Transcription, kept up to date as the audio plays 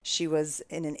She was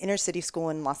in an inner city school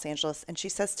in Los Angeles, and she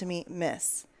says to me,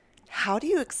 Miss, how do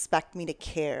you expect me to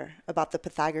care about the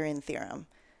Pythagorean theorem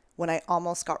when I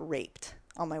almost got raped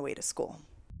on my way to school?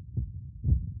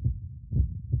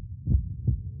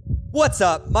 What's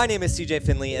up? My name is CJ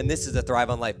Finley, and this is the Thrive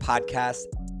on Life podcast.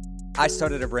 I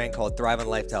started a brand called Thrive on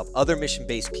Life to help other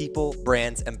mission-based people,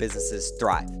 brands, and businesses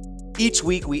thrive. Each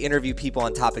week, we interview people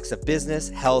on topics of business,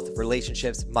 health,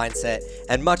 relationships, mindset,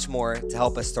 and much more to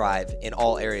help us thrive in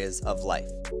all areas of life.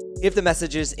 If the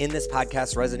messages in this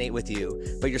podcast resonate with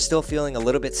you, but you're still feeling a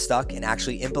little bit stuck in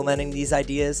actually implementing these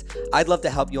ideas, I'd love to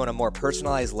help you on a more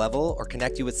personalized level or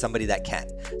connect you with somebody that can.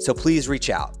 So please reach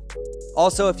out.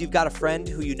 Also, if you've got a friend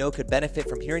who you know could benefit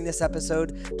from hearing this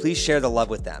episode, please share the love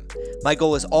with them. My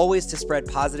goal is always to spread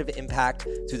positive impact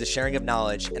through the sharing of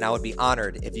knowledge, and I would be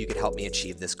honored if you could help me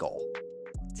achieve this goal.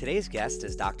 Today's guest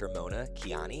is Dr. Mona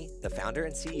Kiani, the founder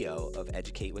and CEO of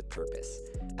Educate with Purpose.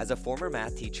 As a former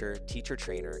math teacher, teacher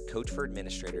trainer, coach for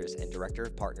administrators, and director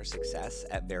of partner success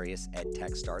at various ed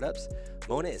tech startups,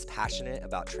 Mona is passionate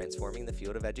about transforming the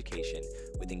field of education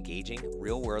with engaging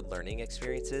real-world learning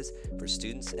experiences for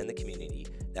students and the community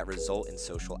that result in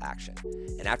social action.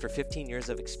 And after 15 years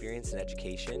of experience in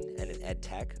education and in ed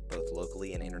tech, both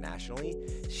locally and internationally,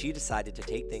 she decided to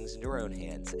take things into her own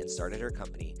hands and started her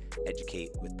company, Educate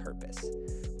with Purpose.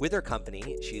 With her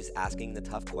company, she is asking the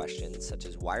tough questions such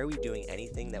as why are we doing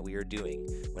anything that we are doing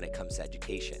when it comes to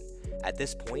education? At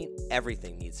this point,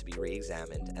 everything needs to be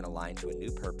re-examined and aligned to a new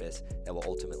purpose that will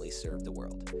ultimately serve the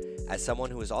world. As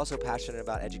someone who is also passionate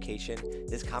about education,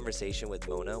 this conversation with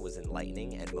Mona was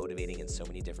enlightening and motivating in so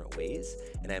many different ways,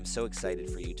 and I am so excited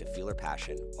for you to feel her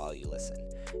passion while you listen.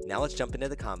 Now let's jump into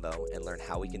the convo and learn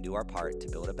how we can do our part to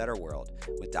build a better world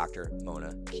with Dr.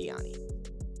 Mona Kiani.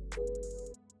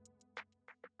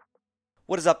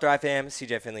 What is up, Thrive fam?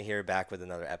 CJ Finley here, back with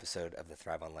another episode of the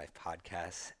Thrive on Life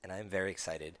podcast. And I'm very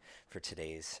excited for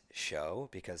today's show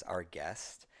because our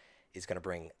guest is going to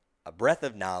bring a breadth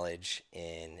of knowledge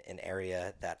in an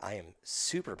area that I am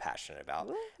super passionate about,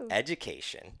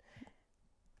 education.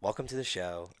 Welcome to the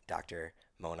show, Dr.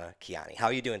 Mona Kiani. How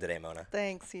are you doing today, Mona?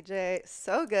 Thanks, CJ.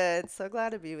 So good. So glad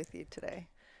to be with you today.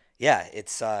 Yeah,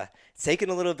 it's taken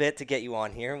a little bit to get you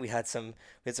on here. We had some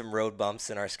road bumps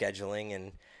in our scheduling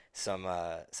and some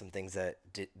things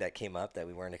that came up that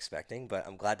we weren't expecting, but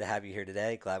I'm glad to have you here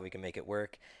today. Glad we can make it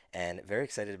work, and very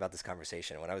excited about this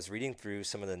conversation. When I was reading through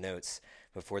some of the notes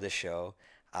before the show,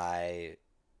 I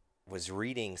was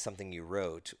reading something you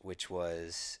wrote, which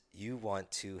was you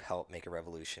want to help make a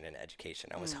revolution in education.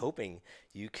 I was hoping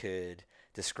you could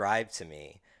describe to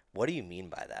me, what do you mean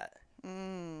by that?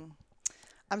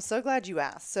 I'm so glad you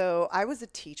asked. So I was a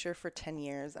teacher for 10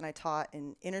 years, and I taught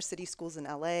in inner city schools in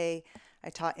LA. I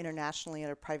taught internationally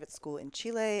at a private school in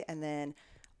Chile, and then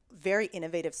very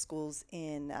innovative schools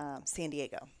in San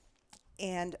Diego.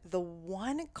 And the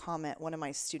one comment one of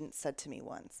my students said to me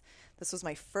once, this was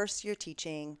my first year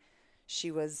teaching.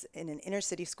 She was in an inner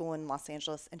city school in Los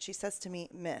Angeles, and she says to me,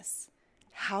 Miss,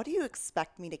 how do you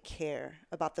expect me to care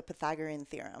about the Pythagorean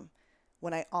theorem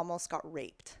when I almost got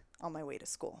raped on my way to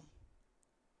school?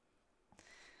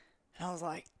 And I was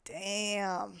like,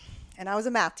 damn. And I was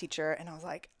a math teacher, and I was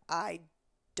like, I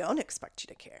don't expect you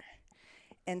to care.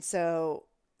 And so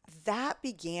that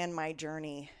began my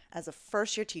journey as a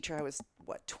first-year teacher. I was,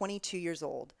 22 years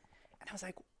old. And I was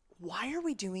like, why are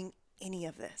we doing any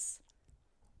of this?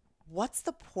 What's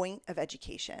the point of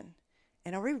education?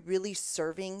 And are we really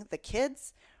serving the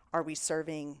kids? Are we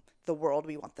serving the world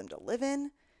we want them to live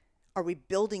in? Are we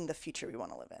building the future we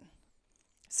want to live in?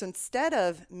 So instead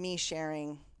of me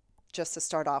sharing, just to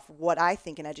start off, what I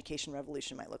think an education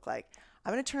revolution might look like,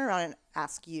 I'm going to turn around and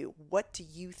ask you, what do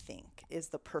you think is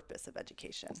the purpose of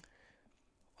education?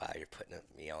 Wow, you're putting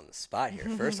me on the spot here.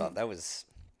 First off, that was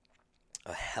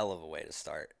a hell of a way to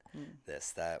start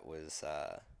this. That was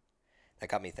that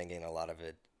got me thinking a lot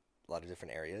of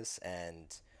different areas,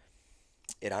 and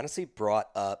it honestly brought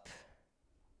up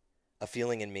a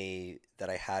feeling in me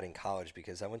that I had in college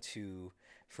because I went to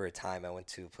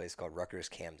a place called Rutgers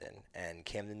Camden, and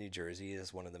Camden, New Jersey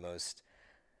is one of the most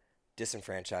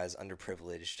disenfranchised,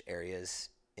 underprivileged areas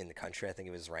in the country. I think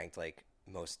it was ranked like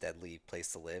most deadly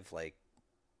place to live like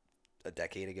a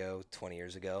decade ago, 20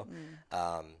 years ago.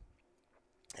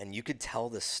 And you could tell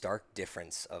the stark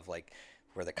difference of like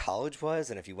where the college was,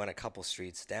 and if you went a couple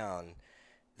streets down,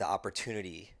 the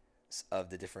opportunity of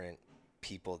the different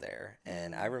people there.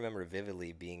 And I remember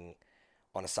vividly being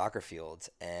on a soccer field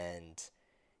and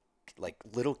like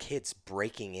little kids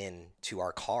breaking into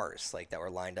our cars like that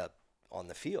were lined up on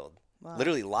the field. Wow.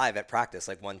 Literally live at practice.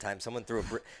 Like one time someone threw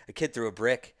a kid threw a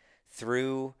brick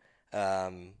through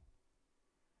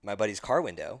my buddy's car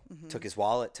window, took his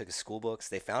wallet, took his school books.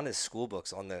 They found his school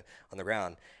books on the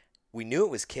ground. We knew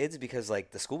it was kids because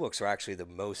like the school books were actually the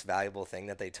most valuable thing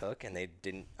that they took, and they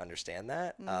didn't understand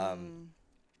that.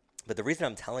 But the reason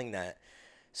I'm telling that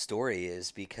story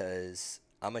is because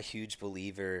I'm a huge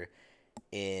believer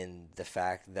in the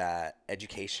fact that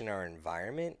education, our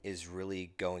environment, is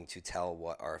really going to tell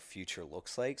what our future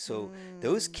looks like. So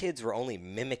those kids were only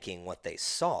mimicking what they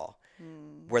saw.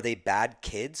 Were they bad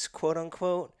kids, quote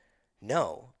unquote?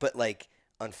 No. But like,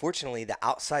 unfortunately, the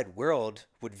outside world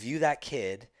would view that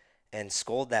kid and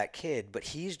scold that kid, but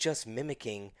he's just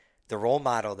mimicking the role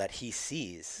model that he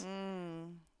sees.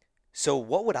 So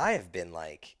what would I have been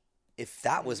like if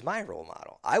that was my role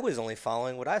model? I was only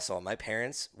following what I saw. My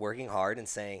parents working hard and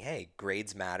saying, hey,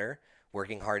 grades matter.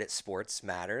 Working hard at sports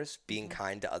matters. Being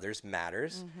kind to others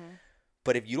matters.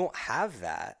 But if you don't have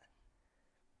that,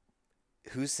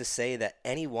 who's to say that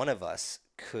any one of us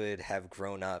could have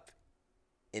grown up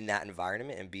in that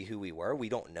environment and be who we were? We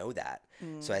don't know that.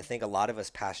 So I think a lot of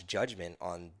us pass judgment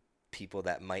on people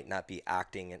that might not be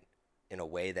acting in a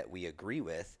way that we agree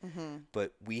with,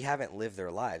 but we haven't lived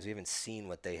their lives. We haven't seen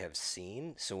what they have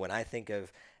seen. So when I think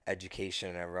of education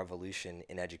and a revolution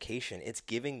in education, it's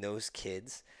giving those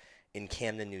kids in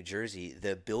Camden, New Jersey,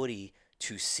 the ability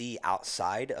to see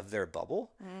outside of their bubble.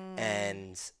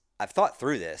 And I've thought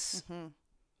through this.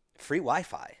 Free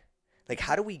Wi-Fi. Like,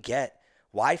 how do we get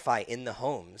Wi-Fi in the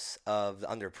homes of the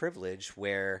underprivileged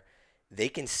where they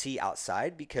can see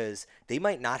outside, because they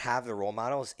might not have the role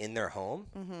models in their home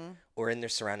or in their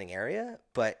surrounding area,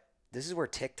 but this is where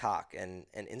TikTok and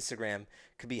Instagram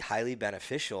could be highly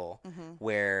beneficial,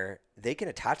 where they can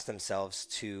attach themselves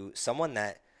to someone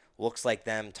that looks like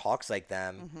them, talks like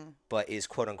them, but is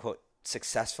quote unquote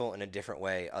successful in a different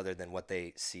way other than what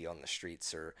they see on the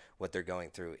streets or what they're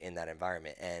going through in that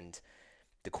environment. And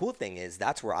the cool thing is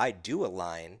that's where I do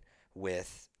align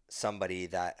with somebody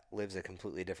that lives a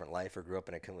completely different life or grew up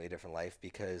in a completely different life,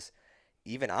 because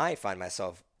even I find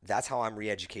myself, that's how I'm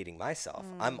re-educating myself.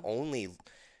 I'm only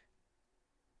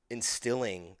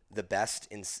instilling the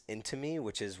best into me,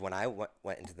 which is when I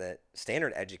went into the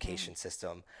standard education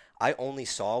system, I only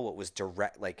saw what was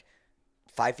direct, like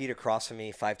 5 feet across from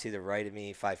me, 5 to the right of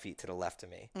me, 5 feet to the left of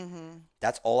me.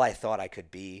 That's all I thought I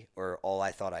could be, or all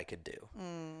I thought I could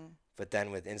do. But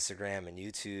then with Instagram and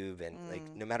YouTube and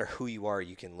like, no matter who you are,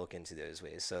 you can look into those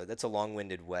ways. So that's a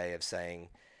long-winded way of saying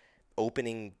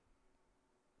opening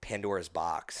Pandora's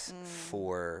box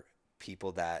for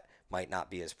people that might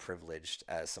not be as privileged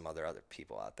as some other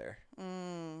people out there.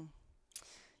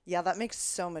 Yeah, that makes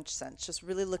so much sense. Just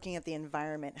really looking at the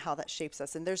environment, how that shapes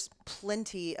us. And there's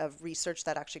plenty of research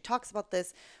that actually talks about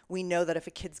this. We know that if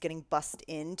a kid's getting bussed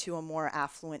into a more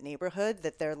affluent neighborhood,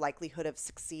 that their likelihood of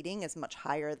succeeding is much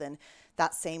higher than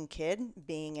that same kid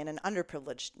being in an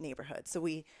underprivileged neighborhood. So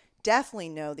we definitely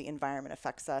know the environment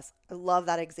affects us. I love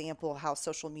that example, how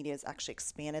social media has actually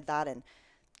expanded that, and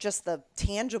just the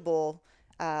tangible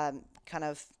kind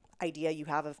of idea you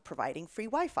have of providing free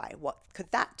Wi-Fi. What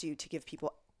could that do to give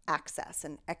people access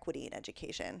and equity in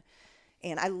education?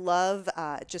 And I love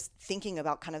just thinking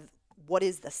about kind of what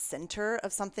is the center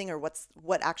of something, or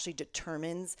what actually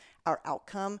determines our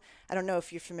outcome. I don't know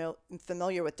if you're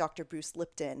familiar with Dr. Bruce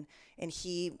Lipton, and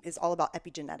he is all about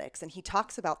epigenetics, and he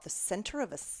talks about the center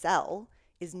of a cell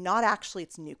is not actually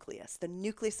its nucleus. The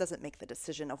nucleus doesn't make the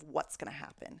decision of what's going to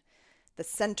happen. The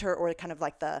center, or kind of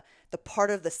like the part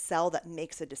of the cell that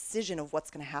makes a decision of what's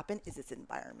going to happen, is its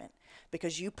environment.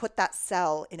 Because you put that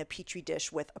cell in a petri dish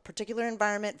with a particular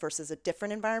environment versus a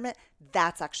different environment,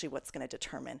 that's actually what's going to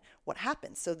determine what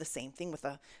happens. So the same thing with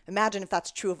imagine if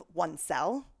that's true of one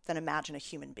cell, then imagine a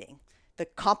human being. The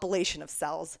compilation of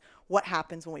cells, what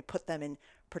happens when we put them in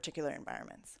particular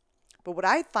environments. But what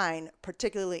I find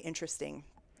particularly interesting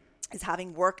is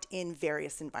having worked in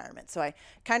various environments. So I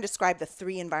kind of described the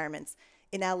 3 environments.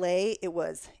 In LA, it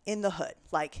was in the hood.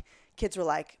 Like, kids were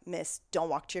like, "Miss, don't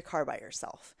walk to your car by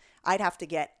yourself." I'd have to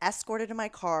get escorted in my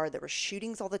car. There were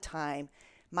shootings all the time.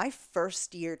 My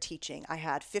first year teaching, I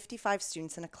had 55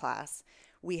 students in a class.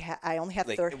 I only had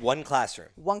one classroom.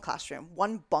 One classroom,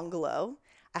 one bungalow.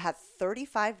 I had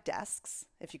 35 desks,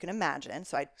 if you can imagine.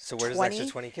 So where does the extra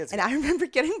 20 kids go? And I remember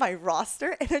getting my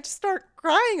roster, and I just start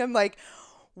crying. I'm like,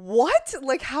 what?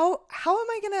 Like, how am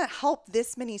I going to help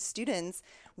this many students?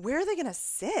 Where are they going to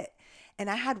sit? And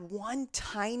I had one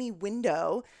tiny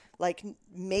window, like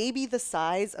maybe the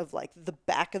size of like the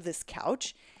back of this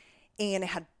couch, and it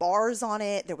had bars on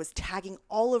it. There was tagging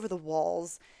all over the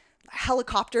walls,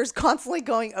 helicopters constantly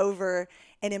going over.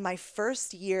 And in my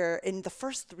first year, in the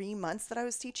first 3 months that I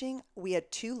was teaching, we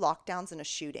had 2 lockdowns and a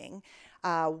shooting.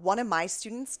 One of my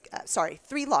students,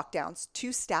 3 lockdowns,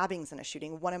 2 stabbings and a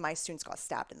shooting. One of my students got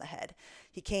stabbed in the head.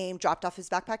 He came, dropped off his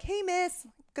backpack. Hey, miss,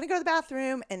 gonna go to the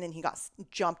bathroom. And then he got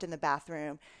jumped in the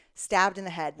bathroom, stabbed in the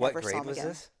head. What never saw grade him was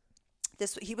again.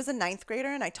 He was a 9th grader,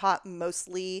 and I taught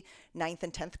mostly 9th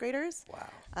and 10th graders.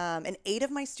 Wow. And 8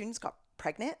 of my students got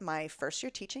pregnant my first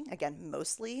year teaching, again,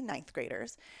 mostly 9th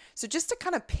graders. So just to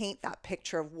kind of paint that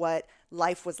picture of what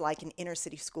life was like in inner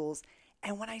city schools.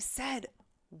 And when I said,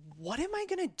 what am I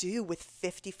going to do with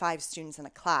 55 students in a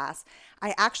class?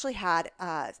 I actually had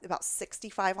about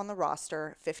 65 on the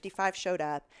roster, 55 showed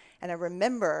up. And I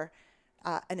remember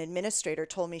an administrator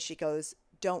told me, she goes,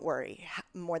 don't worry,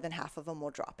 more than half of them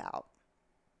will drop out.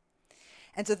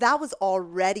 And so that was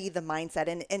already the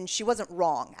mindset. And she wasn't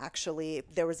wrong, actually.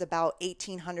 There was about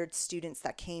 1,800 students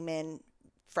that came in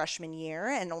freshman year,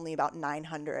 and only about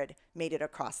 900 made it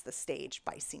across the stage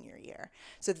by senior year.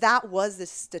 So that was the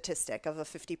statistic of a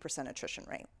 50% attrition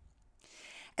rate.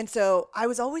 And so I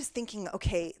was always thinking,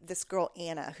 okay, this girl,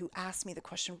 Anna, who asked me the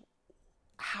question,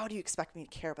 how do you expect me to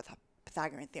care about the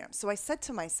Pythagorean theorem? So I said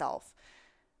to myself,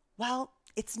 well,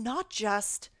 it's not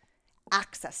just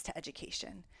access to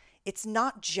education. It's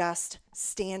not just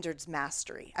standards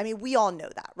mastery. I mean, we all know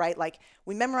that, right? Like,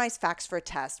 we memorize facts for a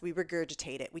test, we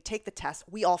regurgitate it, we take the test,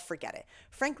 we all forget it.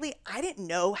 Frankly, I didn't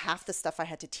know half the stuff I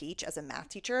had to teach as a math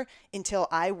teacher until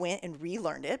I went and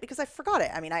relearned it because I forgot it.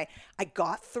 I mean, I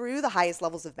got through the highest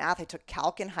levels of math. I took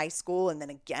calc in high school and then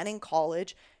again in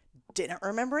college. Didn't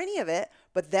remember any of it.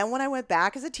 But then when I went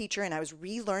back as a teacher and I was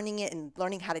relearning it and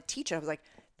learning how to teach it, I was like,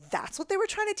 that's what they were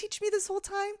trying to teach me this whole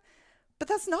time? But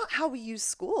that's not how we use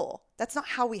school. That's not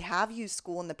how we have used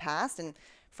school in the past, and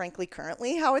frankly,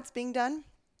 currently, how it's being done.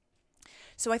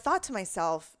 So I thought to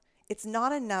myself, it's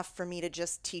not enough for me to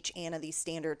just teach Anna these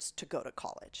standards to go to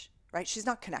college, right? She's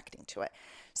not connecting to it.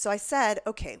 So I said,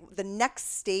 okay, the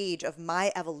next stage of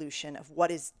my evolution of what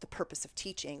is the purpose of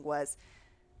teaching was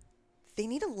they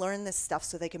need to learn this stuff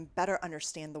so they can better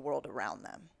understand the world around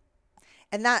them.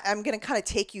 And that I'm going to kind of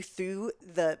take you through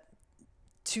the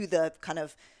kind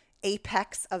of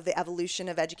apex of the evolution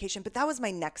of education. But that was my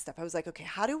next step. I was like, okay,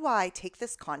 how do I take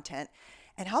this content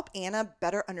and help Anna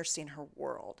better understand her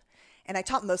world? And I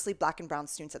taught mostly Black and brown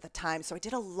students at the time. So I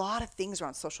did a lot of things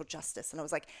around social justice. And I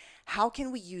was like, how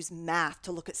can we use math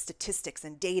to look at statistics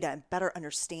and data and better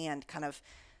understand kind of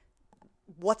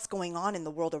what's going on in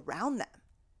the world around them?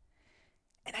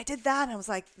 And I did that. And I was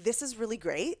like, this is really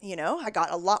great. You know, I got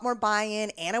a lot more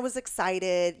buy-in. Anna was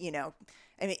excited, you know.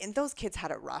 I mean, and those kids had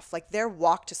it rough. Like, their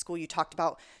walk to school, you talked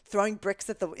about throwing bricks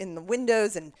in the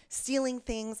windows and stealing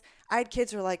things. I had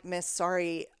kids who were like, Miss,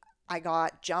 sorry, I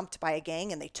got jumped by a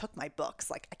gang and they took my books.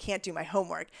 Like, I can't do my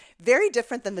homework. Very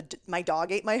different than my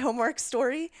dog ate my homework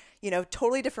story. You know,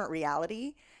 totally different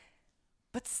reality.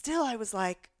 But still, I was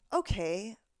like,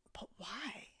 okay, but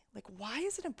why? Like, why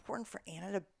is it important for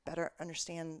Anna to better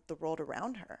understand the world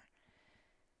around her?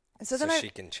 And so then she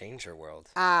can change her world.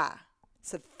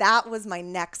 So that was my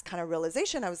next kind of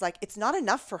realization. I was like, it's not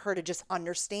enough for her to just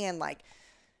understand, like,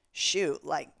 shoot,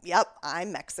 like, yep,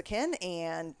 I'm Mexican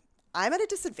and I'm at a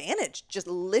disadvantage. Just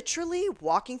literally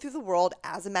walking through the world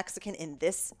as a Mexican in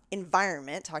this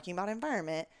environment, talking about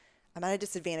environment, I'm at a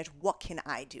disadvantage. What can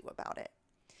I do about it?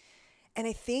 And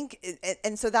I think,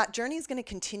 and so that journey is going to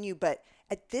continue. But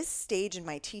at this stage in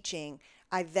my teaching,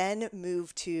 I then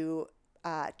moved to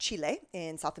Chile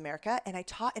in South America, and I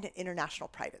taught in an international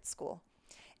private school.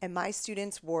 And my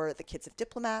students were the kids of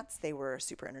diplomats. They were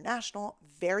super international,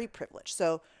 very privileged.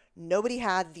 So nobody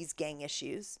had these gang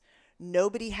issues.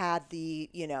 Nobody had the,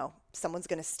 you know, someone's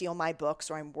going to steal my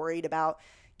books or I'm worried about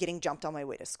getting jumped on my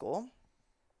way to school.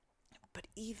 But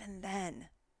even then,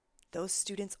 those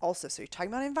students also, so you're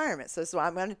talking about environment. So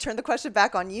I'm going to turn the question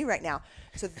back on you right now.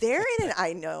 So they're in an,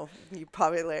 I know you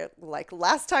probably like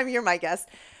last time you're my guest,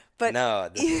 but no,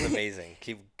 this is amazing.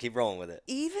 Keep rolling with it.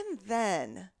 Even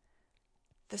then,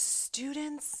 the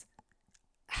students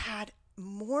had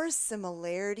more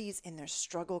similarities in their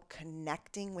struggle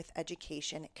connecting with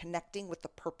education, connecting with the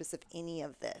purpose of any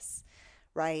of this,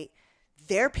 right?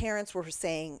 Their parents were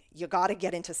saying, you got to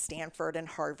get into Stanford and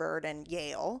Harvard and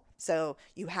Yale. So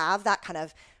you have that kind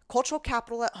of cultural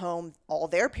capital at home. All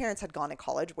their parents had gone to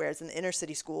college, whereas in the inner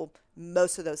city school,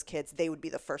 most of those kids, they would be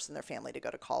the first in their family to go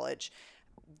to college.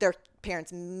 Their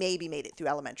parents maybe made it through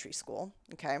elementary school,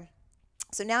 okay?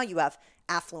 So now you have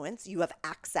affluence, you have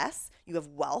access, you have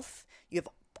wealth, you have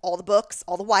all the books,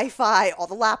 all the Wi-Fi, all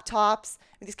the laptops.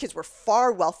 I mean, these kids were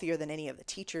far wealthier than any of the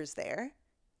teachers there.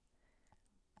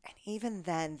 And even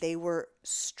then, they were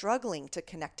struggling to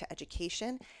connect to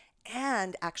education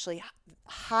and actually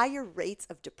higher rates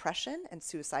of depression and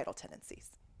suicidal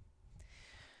tendencies.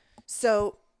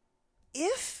 So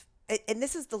and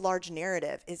this is the large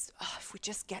narrative, is if we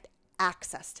just get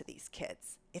access to these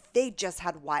kids, if they just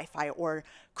had Wi-Fi or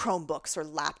Chromebooks or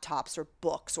laptops or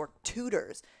books or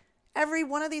tutors, every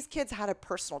one of these kids had a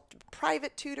personal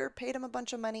private tutor, paid them a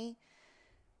bunch of money.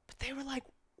 But they were like,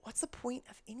 what's the point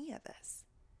of any of this?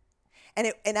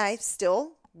 And I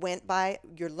still went by,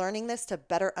 you're learning this to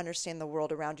better understand the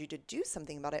world around you, to do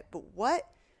something about it. But what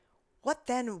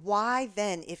then? Why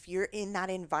then, if you're in that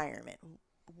environment,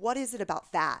 what is it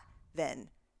about that then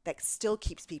that still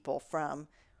keeps people from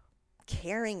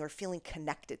caring or feeling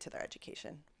connected to their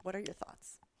education? What are your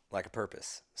thoughts? Like a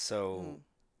purpose. So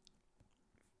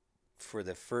for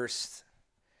the first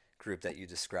group that you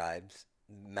described,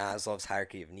 Maslow's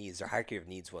hierarchy of needs, their hierarchy of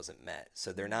needs wasn't met.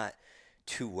 So they're not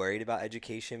too worried about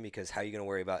education, because how are you going to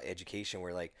worry about education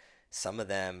where like some of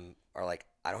them are like,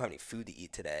 I don't have any food to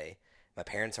eat today. My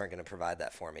parents aren't going to provide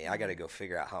that for me. I got to go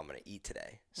figure out how I'm going to eat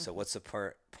today. So what's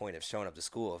the point of showing up to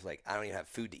school if like I don't even have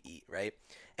food to eat, right?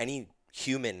 Any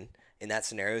human in that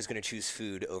scenario is going to choose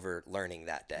food over learning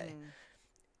that day.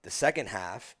 The second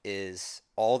half is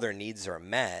all their needs are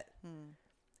met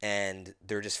and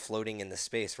they're just floating in the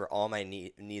space where all my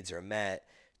needs are met.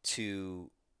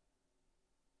 To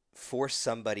force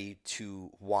somebody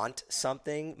to want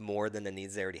something more than the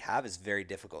needs they already have is very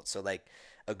difficult. So like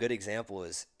a good example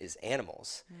is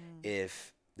animals.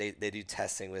 If they do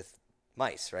testing with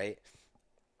mice, right?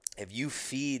 If you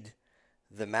feed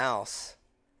the mouse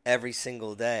every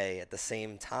single day at the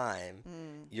same time,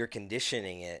 you're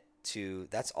conditioning it to,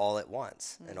 that's all it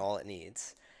wants and all it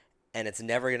needs. And it's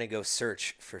never going to go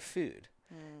search for food.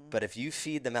 But if you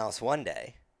feed the mouse one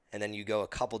day and then you go a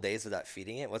couple days without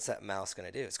feeding it, what's that mouse going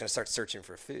to do? It's going to start searching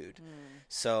for food.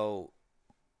 So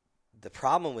the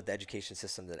problem with the education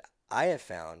system that I have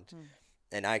found,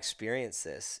 and I experience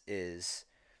this, is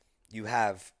you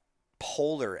have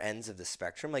polar ends of the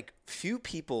spectrum. Like few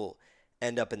people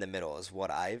end up in the middle is what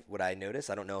I notice.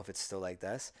 I don't know if it's still like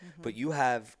this, but you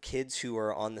have kids who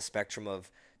are on the spectrum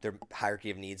of their hierarchy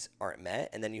of needs aren't met.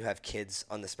 And then you have kids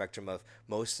on the spectrum of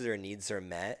most of their needs are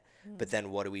met. But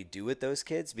then what do we do with those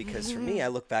kids? Because for me, I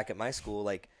look back at my school,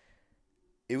 like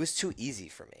it was too easy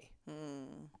for me.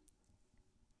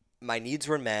 My needs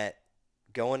were met.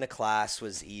 Going to class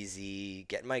was easy.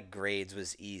 Getting my grades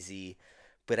was easy.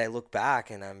 But I look back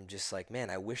and I'm just like, man,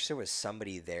 I wish there was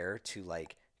somebody there to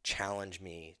like challenge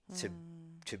me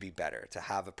to be better, to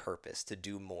have a purpose, to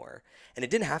do more. And it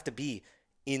didn't have to be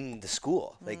in the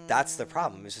school. Like that's the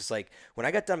problem. It's just like when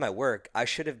I got done my work, I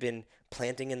should have been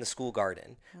planting in the school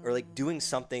garden or like doing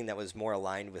something that was more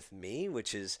aligned with me,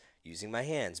 which is using my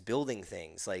hands, building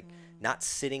things, like not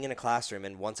sitting in a classroom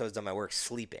and once I was done my work,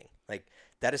 sleeping. Like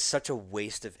that is such a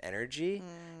waste of energy.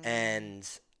 And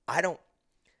I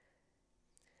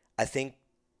think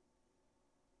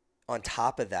on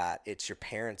top of that, it's your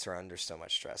parents are under so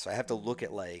much stress. So I have to look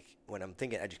at like, when I'm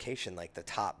thinking education, like the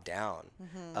top down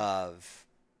of,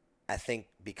 I think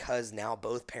because now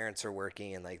both parents are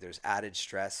working and like there's added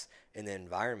stress in the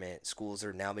environment, schools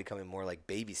are now becoming more like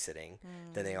babysitting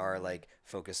than they are like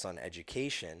focused on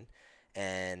education.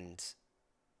 And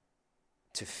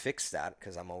to fix that,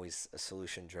 because I'm always a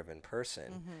solution-driven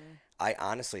person, I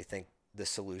honestly think the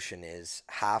solution is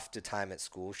half the time at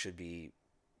school should be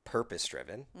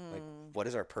purpose-driven. Like, what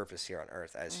is our purpose here on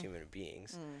earth as human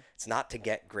beings? It's not to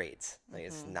get grades. Like,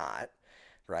 it's not,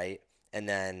 right? And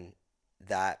then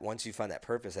that once you find that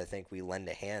purpose, I think we lend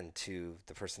a hand to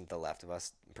the person to the left of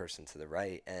us, the person to the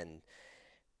right. And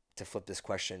to flip this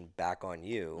question back on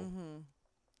you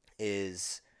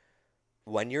is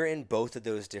when you're in both of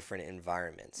those different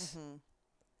environments,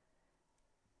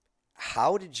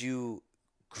 how did you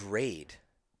grade,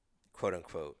 quote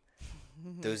unquote,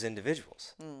 those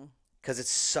individuals? Because it's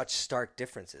such stark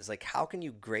differences. Like, how can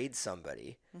you grade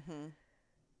somebody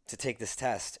to take this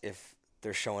test if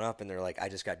they're showing up and they're like, I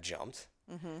just got jumped?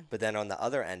 But then on the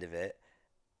other end of it,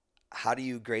 how do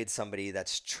you grade somebody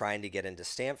that's trying to get into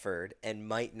Stanford and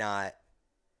might not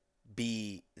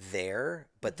be there,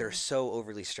 but they're so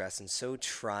overly stressed and so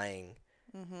trying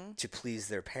to please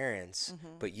their parents,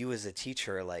 but you as a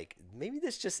teacher are like, maybe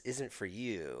this just isn't for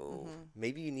you.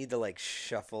 Maybe you need to like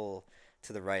shuffle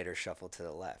to the right or shuffle to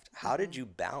the left. How did you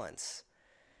balance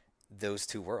those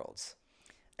two worlds?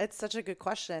 It's such a good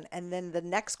question. And then the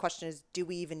next question is, do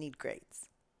we even need grades?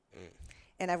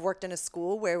 And I've worked in a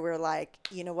school where we're like,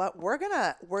 you know what, we're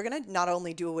gonna not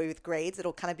only do away with grades,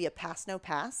 it'll kind of be a pass, no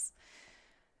pass.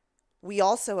 We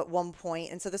also at one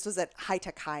point, and so this was at High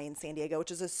Tech High in San Diego, which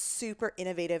is a super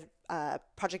innovative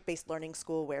project-based learning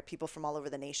school where people from all over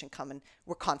the nation come and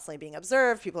we're constantly being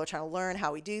observed. People are trying to learn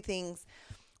how we do things.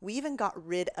 We even got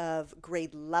rid of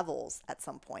grade levels at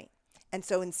some point. And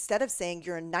so instead of saying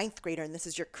you're a ninth grader and this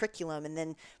is your curriculum, and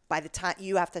then by the time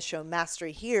you have to show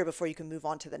mastery here before you can move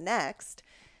on to the next,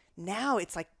 now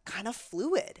it's like kind of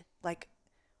fluid. Like,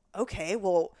 okay,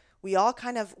 well, we all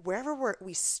kind of, wherever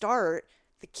we start,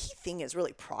 the key thing is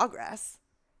really progress.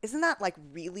 Isn't that like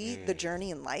really the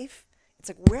journey in life? It's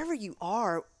like wherever you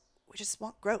are, we just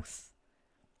want growth,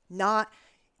 not,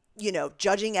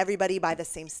 judging everybody by the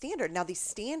same standard. Now, these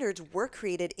standards were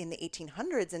created in the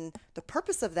 1800s, and the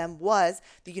purpose of them was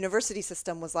the university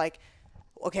system was like,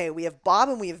 okay, we have Bob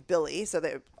and we have Billy. So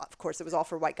that, of course, it was all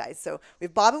for white guys. So we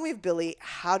have Bob and we have Billy.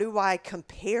 How do I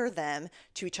compare them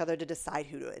to each other to decide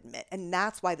who to admit? And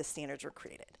that's why the standards were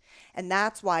created. And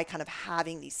that's why kind of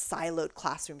having these siloed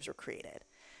classrooms were created.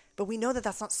 But we know that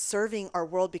that's not serving our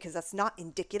world, because that's not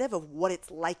indicative of what it's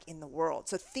like in the world.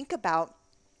 So think about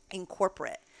in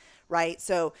corporate, right?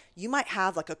 So you might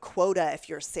have like a quota. If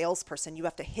you're a salesperson, you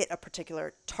have to hit a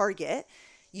particular target.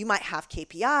 You might have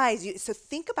KPIs. So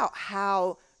think about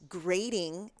how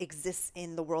grading exists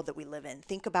in the world that we live in.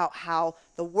 Think about how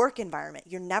the work environment,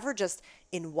 you're never just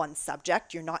in one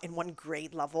subject. You're not in one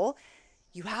grade level.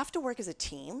 You have to work as a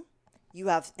team. You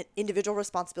have individual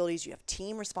responsibilities. You have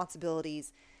team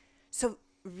responsibilities. So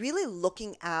really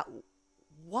looking at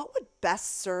what would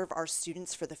best serve our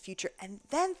students for the future, and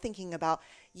then thinking about,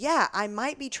 I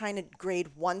might be trying to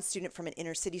grade one student from an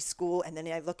inner city school, and then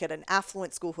I look at an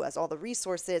affluent school who has all the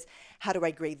resources. How do I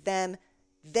grade them?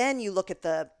 Then you look at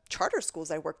the charter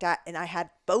schools I worked at, and I had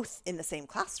both in the same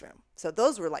classroom. So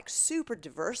those were like super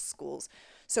diverse schools.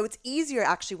 So it's easier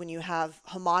actually when you have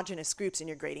homogenous groups and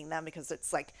you're grading them, because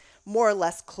it's like more or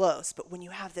less close. But when you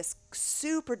have this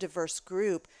super diverse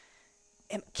group,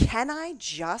 can I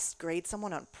just grade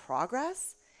someone on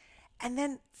progress? And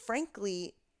then,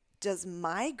 frankly, does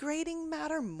my grading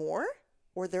matter more,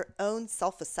 or their own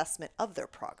self-assessment of their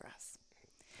progress?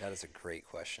 That is a great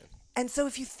question. And so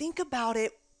if you think about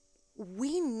it,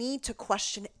 we need to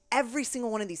question every single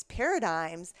one of these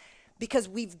paradigms, because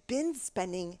we've been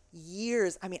spending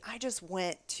years. I mean, I just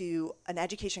went to an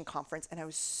education conference and I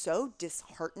was so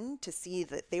disheartened to see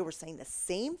that they were saying the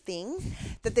same things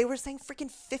that they were saying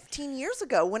freaking 15 years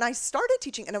ago when I started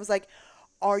teaching. And I was like,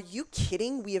 are you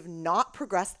kidding? We have not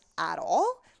progressed at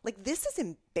all. Like, this is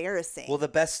embarrassing. Well, the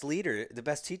best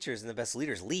teachers and the best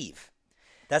leaders leave.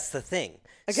 That's the thing.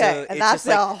 Okay, so and that's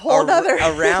a whole nother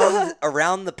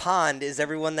around the pond is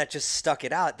everyone that just stuck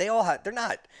it out. They all they're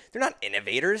not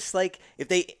innovators. Like, if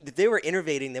they were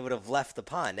innovating, they would have left the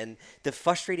pond. And the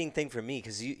frustrating thing for me,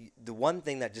 because the one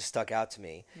thing that just stuck out to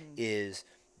me is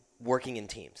working in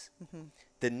teams. Mm-hmm.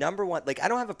 The number one, like, I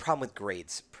don't have a problem with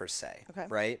grades per se,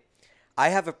 right? I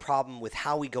have a problem with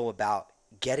how we go about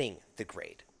getting the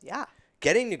grade. Yeah.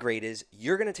 Getting the grade is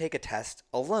you're going to take a test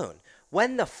alone.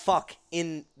 When the fuck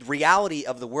in reality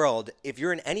of the world, if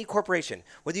you're in any corporation,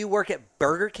 whether you work at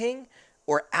Burger King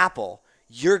or Apple,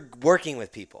 you're working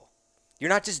with people. You're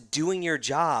not just doing your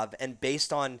job, and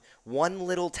based on one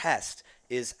little test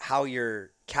is how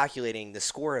you're calculating the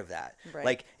score of that. Right.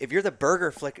 Like, if you're the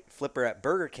burger flipper at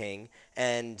Burger King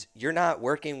and you're not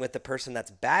working with the person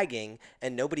that's bagging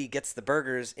and nobody gets the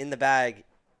burgers in the bag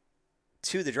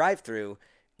to the drive-thru,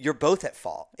 you're both at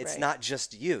fault. It's not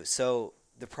just you. So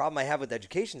the problem I have with the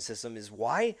education system is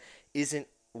why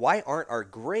aren't our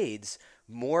grades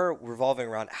more revolving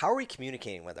around how are we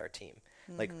communicating with our team?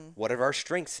 Mm-hmm. Like, what are our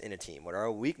strengths in a team? What are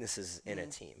our weaknesses in a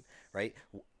team, right?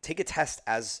 Take a test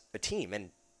as a team.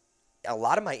 And a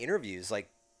lot of my interviews,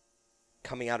 like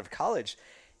coming out of college,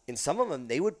 in some of them,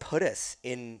 they would put us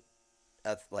in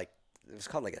it was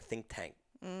called like a think tank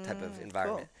type of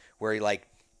environment where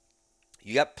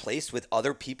you got placed with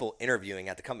other people interviewing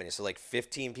at the company. So like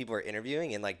 15 people are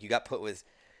interviewing, and like you got put with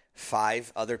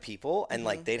 5 other people, and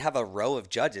like they'd have a row of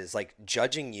judges like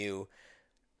judging you,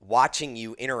 watching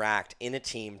you interact in a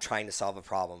team trying to solve a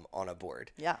problem on a board.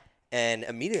 Yeah. And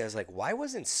immediately I was like, why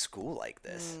wasn't school like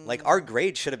this? Like, our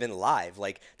grade should have been live.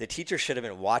 Like, the teacher should have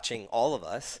been watching all of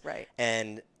us. Right.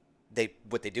 And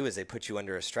what they do is they put you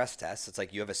under a stress test. It's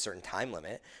like you have a certain time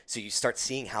limit. So you start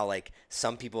seeing how like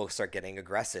some people start getting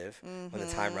aggressive when the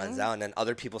time runs out, and then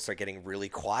other people start getting really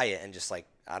quiet and just like,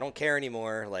 I don't care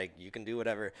anymore. Like, you can do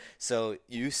whatever. So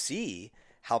you see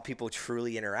how people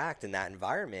truly interact in that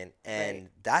environment. And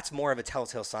that's more of a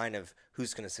telltale sign of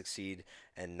who's going to succeed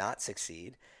and not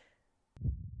succeed.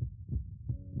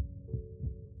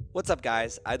 What's up,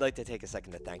 guys? I'd like to take a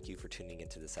second to thank you for tuning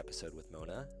into this episode with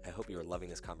Mona. I hope you are loving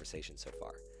this conversation so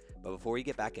far. But before we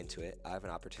get back into it, I have an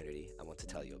opportunity I want to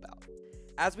tell you about.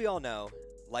 As we all know,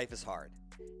 life is hard.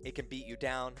 It can beat you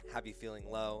down, have you feeling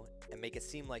low, and make it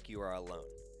seem like you are alone.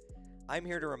 I'm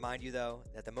here to remind you, though,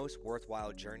 that the most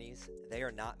worthwhile journeys, they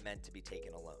are not meant to be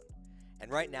taken alone.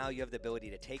 And right now, you have the ability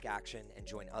to take action and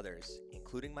join others,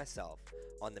 including myself,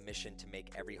 on the mission to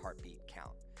make every heartbeat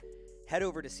count. Head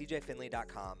over to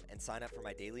cjfinley.com and sign up for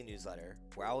my daily newsletter,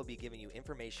 where I will be giving you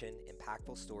information,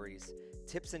 impactful stories,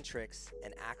 tips and tricks,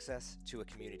 and access to a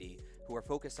community who are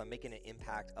focused on making an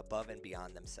impact above and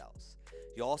beyond themselves.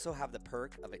 You'll also have the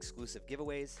perk of exclusive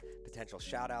giveaways, potential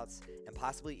shoutouts, and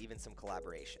possibly even some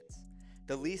collaborations.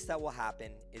 The least that will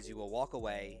happen is you will walk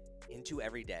away into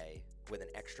every day with an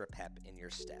extra pep in your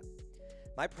step.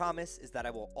 My promise is that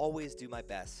I will always do my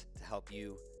best to help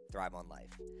you thrive on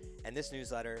life. And this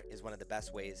newsletter is one of the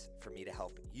best ways for me to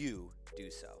help you do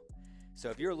so. So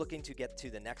if you're looking to get to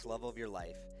the next level of your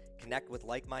life, connect with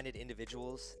like-minded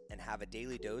individuals, and have a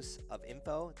daily dose of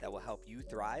info that will help you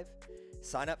thrive,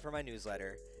 sign up for my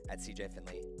newsletter at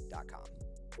cjfinley.com.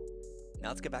 Now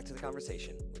let's get back to the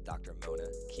conversation with Dr. Mona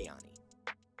Kiani.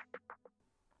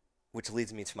 Which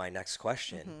leads me to my next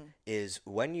question is,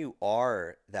 when you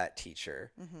are that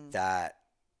teacher that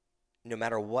no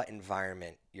matter what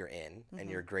environment you're in and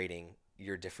you're grading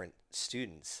your different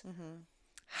students,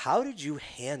 how did you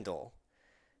handle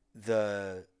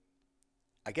the,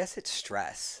 I guess it's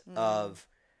stress of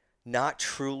not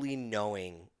truly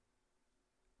knowing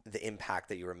the impact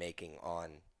that you were making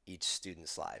on each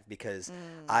student's life? Because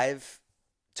I've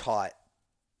taught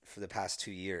for the past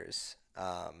 2 years,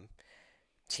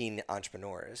 teen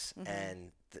entrepreneurs.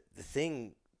 And the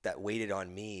thing that weighted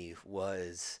on me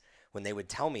was when they would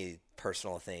tell me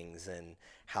personal things and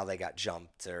how they got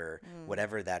jumped or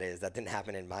whatever that is. That didn't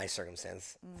happen in my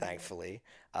circumstance, thankfully,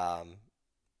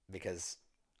 because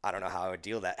I don't know how I would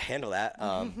handle that.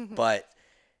 But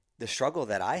the struggle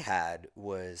that I had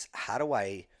was, how do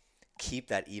I keep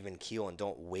that even keel and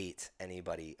don't weight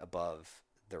anybody above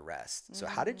the rest? So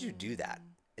how did you do that,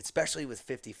 especially with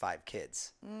 55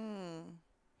 kids?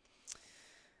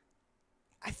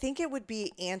 I think it would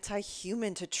be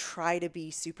anti-human to try to be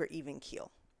super even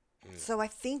keel. So I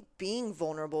think being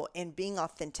vulnerable and being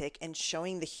authentic and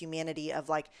showing the humanity of,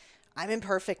 like, I'm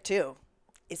imperfect too,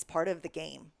 is part of the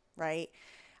game, right?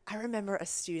 I remember a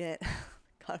student.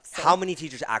 God, how many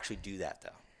teachers actually do that, though?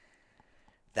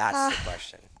 That's the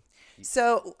question.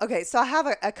 So I have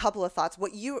a couple of thoughts.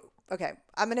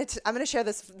 I'm gonna share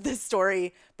this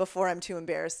story before I'm too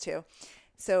embarrassed to.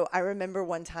 So I remember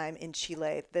one time in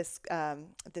Chile, this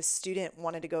student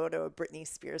wanted to go to a Britney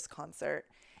Spears concert,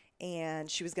 and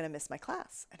she was going to miss my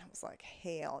class. And I was like,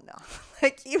 hell no.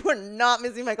 Like, you were not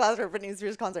missing my class for a Britney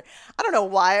Spears concert. I don't know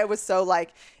why I was so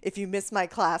like, if you miss my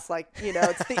class, like,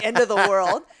 it's the end of the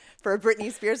world for a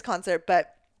Britney Spears concert.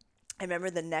 But I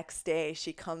remember the next day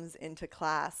she comes into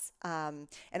class, and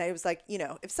I was like,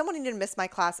 if someone didn't miss my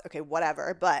class, okay,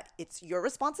 whatever, but it's your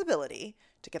responsibility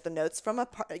to get the notes from a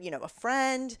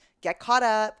friend, get caught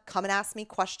up, come and ask me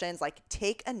questions, like,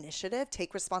 take initiative,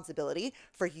 take responsibility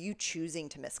for you choosing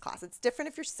to miss class. It's different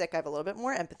if you're sick. I have a little bit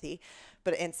more empathy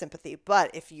and sympathy,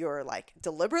 but if you're like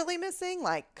deliberately missing,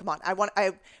 like, come on.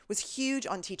 I was huge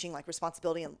on teaching like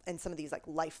responsibility and some of these like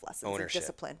life lessons and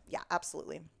discipline. Yeah,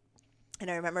 absolutely. And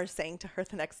I remember saying to her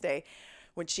the next day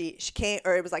when she came,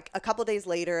 or it was like a couple of days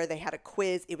later, they had a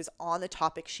quiz. It was on the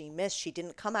topic she missed. She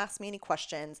didn't come ask me any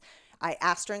questions. I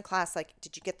asked her in class, like,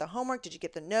 did you get the homework? Did you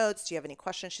get the notes? Do you have any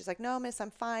questions? She's like, no, miss,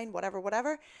 I'm fine,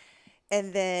 whatever.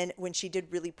 And then when she did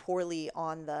really poorly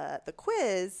on the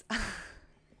quiz,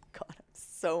 God, I'm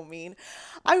so mean.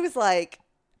 I was like,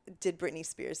 did Britney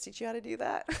Spears teach you how to do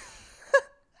that?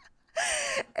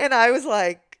 And I was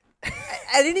like,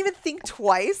 I didn't even think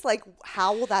twice, like,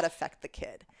 how will that affect the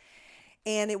kid?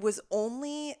 And it was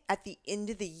only at the end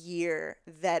of the year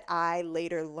that I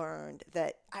later learned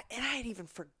that, and I had even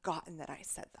forgotten that I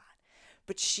said that,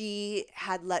 but she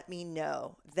had let me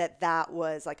know that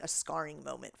was like a scarring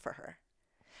moment for her.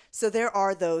 So there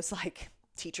are those like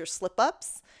teacher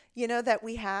slip-ups, that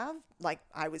we have. Like,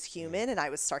 I was human and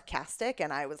I was sarcastic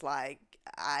and I was like,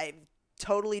 I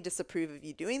totally disapprove of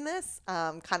you doing this,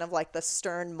 kind of like the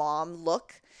stern mom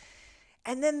look.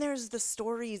 And then there's the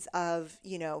stories of,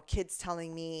 kids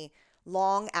telling me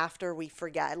long after we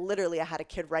forget. Literally, I had a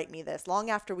kid write me this.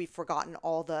 Long after we've forgotten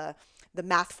all the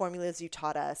math formulas you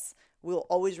taught us, we'll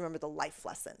always remember the life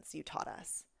lessons you taught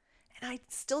us. And I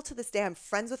still, to this day, I'm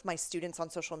friends with my students on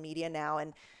social media now.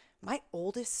 And my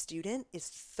oldest student is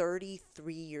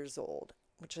 33 years old,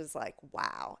 which is like,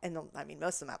 wow. And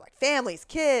most of them have like families,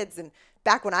 kids. And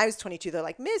back when I was 22, they're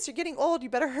like, Miss, you're getting old. You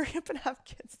better hurry up and have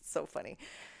kids. It's so funny.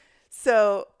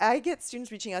 So I get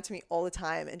students reaching out to me all the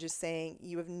time and just saying,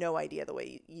 you have no idea the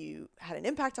way you had an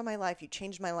impact on my life. You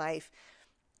changed my life.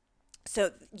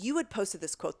 So you had posted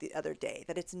this quote the other day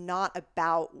that it's not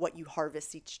about what you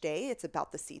harvest each day. It's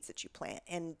about the seeds that you plant.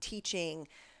 And teaching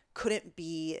couldn't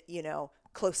be,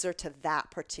 closer to that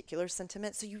particular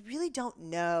sentiment. So you really don't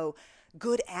know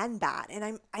good and bad.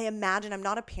 And I imagine, I'm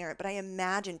not a parent, but I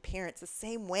imagine parents the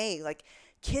same way. Like,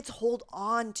 kids hold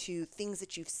on to things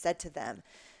that you've said to them.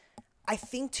 I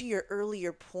think to your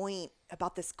earlier point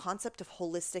about this concept of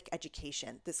holistic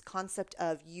education, this concept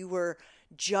of you were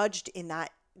judged in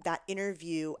that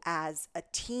interview as a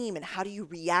team, and how do you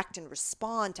react and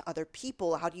respond to other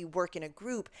people? How do you work in a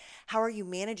group? How are you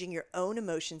managing your own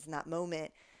emotions in that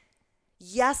moment?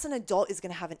 Yes, an adult is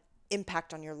going to have an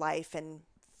impact on your life, and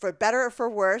for better or for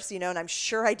worse, and I'm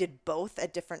sure I did both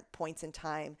at different points in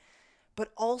time.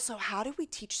 But also, how do we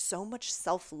teach so much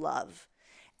self-love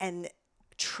and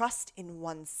trust in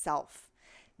oneself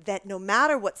that no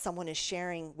matter what someone is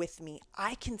sharing with me,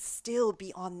 I can still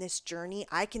be on this journey.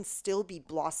 I can still be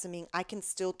blossoming. I can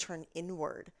still turn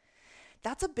inward.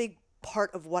 That's a big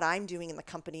part of what I'm doing in the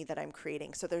company that I'm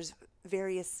creating. So there's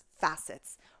various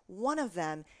facets. One of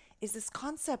them is this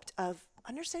concept of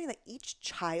understanding that each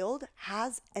child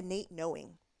has innate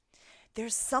knowing.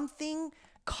 There's something,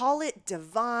 call it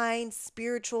divine,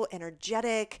 spiritual,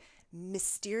 energetic,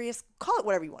 mysterious, call it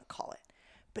whatever you want to call it.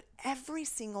 But every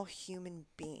single human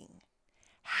being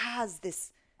has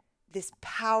this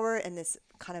power and this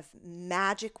kind of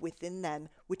magic within them,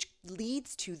 which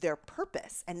leads to their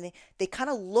purpose. And they kind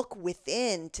of look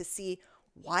within to see,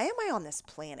 why am I on this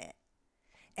planet?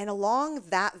 And along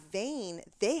that vein,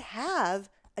 they have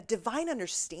a divine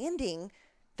understanding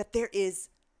that there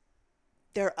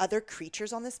are other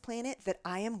creatures on this planet that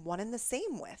I am one and the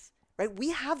same with. Right?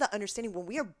 We have that understanding. When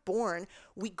we are born,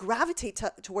 we gravitate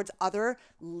towards other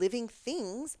living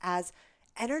things as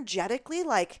energetically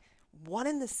like one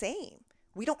and the same.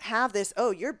 We don't have this,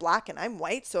 oh, you're black and I'm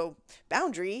white, so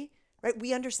boundary, right?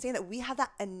 We understand that we have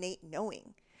that innate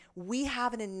knowing. We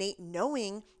have an innate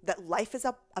knowing that life is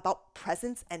about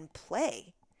presence and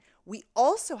play. We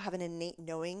also have an innate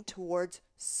knowing towards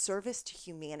service to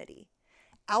humanity.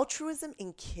 Altruism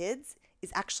in kids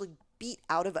is actually beat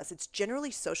out of us. It's generally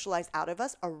socialized out of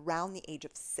us around the age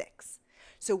of 6.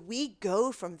 So we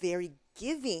go from very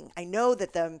giving. I know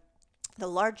that the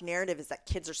large narrative is that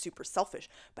kids are super selfish,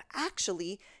 but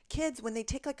actually kids, when they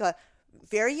take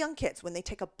very young kids, when they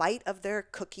take a bite of their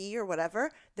cookie or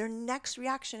whatever, their next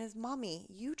reaction is, mommy,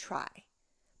 you try.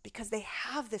 Because they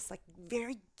have this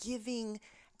very giving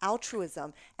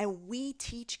altruism. And we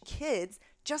teach kids,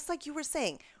 just like you were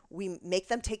saying, we make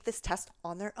them take this test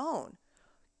on their own.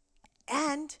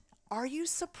 And are you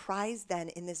surprised then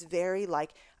in this very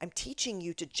I'm teaching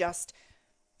you to just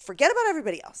forget about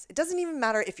everybody else. It doesn't even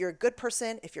matter if you're a good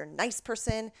person, if you're a nice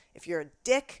person, if you're a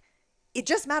dick. It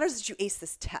just matters that you ace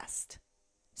this test.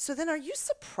 So then are you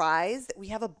surprised that we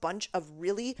have a bunch of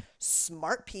really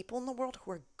smart people in the world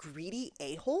who are greedy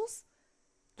a-holes?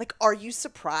 Are you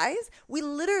surprised? We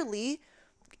literally,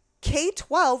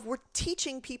 K-12, we're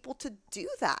teaching people to do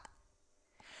that.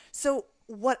 So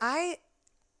what I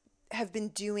have been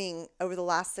doing over the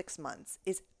last 6 months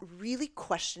is really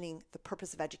questioning the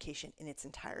purpose of education in its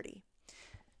entirety.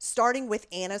 Starting with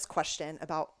Anna's question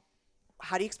about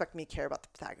how do you expect me to care about the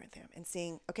Pythagorean theorem, and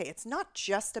saying, okay, it's not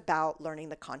just about learning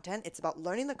the content. It's about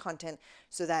learning the content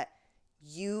so that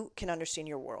you can understand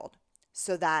your world,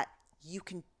 so that you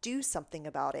can do something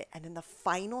about it. And then the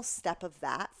final step of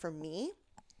that for me,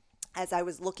 as I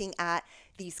was looking at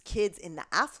these kids in the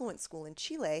affluent school in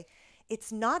Chile,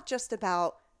 it's not just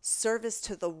about service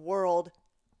to the world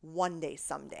one day,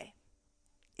 someday.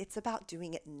 It's about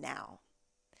doing it now.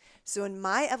 So in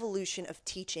my evolution of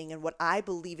teaching, and what I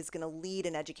believe is going to lead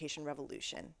an education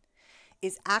revolution,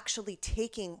 is actually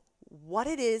taking what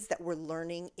it is that we're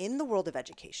learning in the world of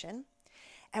education,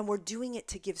 and we're doing it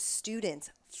to give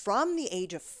students from the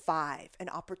age of 5 an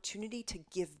opportunity to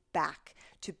give back,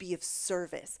 to be of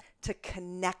service, to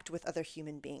connect with other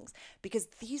human beings. Because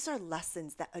these are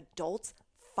lessons that adults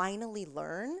finally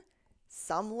learn.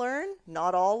 Some learn,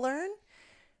 not all learn.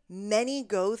 Many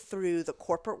go through the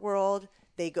corporate world,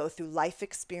 they go through life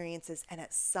experiences, and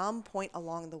at some point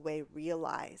along the way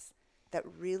realize that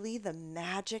really the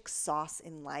magic sauce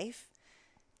in life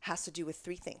has to do with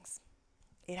 3 things.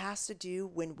 It has to do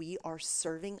when we are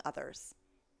serving others.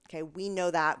 Okay, we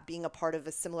know that being a part of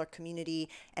a similar community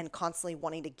and constantly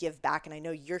wanting to give back. And I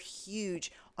know you're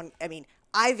huge on,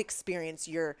 I've experienced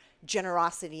your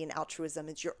generosity and altruism.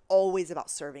 You're always about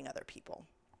serving other people.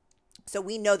 So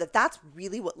we know that that's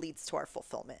really what leads to our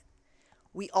fulfillment.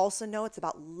 We also know it's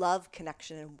about love,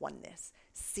 connection, and oneness,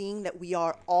 seeing that we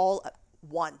are all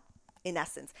one in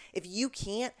essence. If you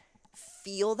can't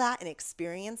feel that and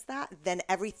experience that, then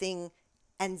everything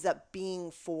ends up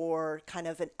being for kind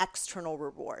of an external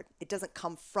reward. It doesn't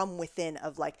come from within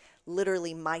of like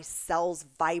literally my cells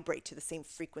vibrate to the same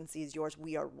frequency as yours.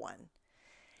 We are one.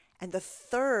 And the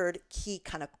third key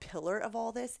kind of pillar of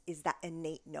all this is that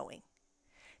innate knowing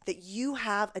that you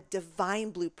have a divine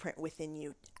blueprint within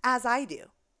you, as I do.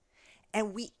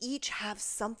 And we each have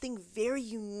something very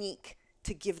unique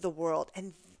to give the world.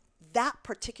 And that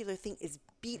particular thing is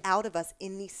beat out of us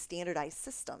in these standardized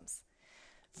systems.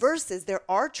 Versus there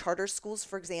are charter schools,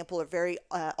 for example, or very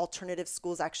alternative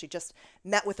schools. I actually just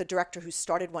met with a director who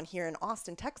started one here in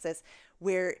Austin, Texas,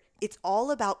 where it's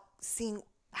all about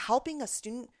helping a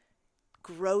student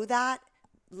grow that,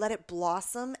 let it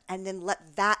blossom, and then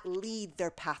let that lead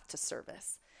their path to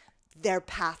service, their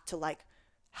path to like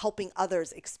helping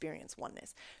others experience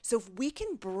oneness. So if we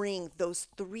can bring those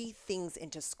three things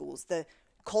into schools, the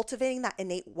cultivating that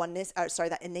innate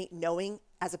that innate knowing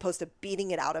as opposed to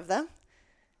beating it out of them,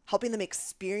 helping them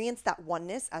experience that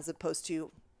oneness as opposed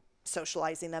to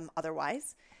socializing them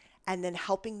otherwise, and then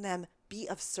helping them be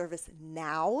of service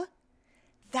now,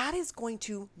 that is going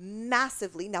to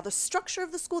massively, now the structure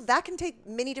of the school, that can take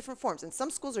many different forms. And some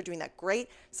schools are doing that great.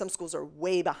 Some schools are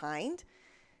way behind.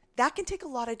 That can take a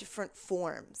lot of different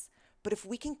forms. But if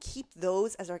we can keep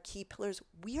those as our key pillars,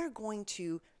 we are going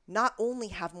to not only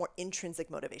have more intrinsic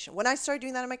motivation. When I started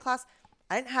doing that in my class,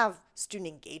 I didn't have student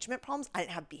engagement problems. I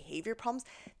didn't have behavior problems.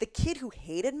 The kid who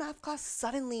hated math class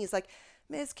suddenly is like,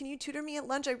 Miss, can you tutor me at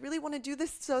lunch? I really want to do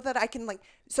this so that I can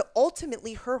so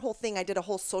ultimately her whole thing, I did a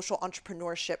whole social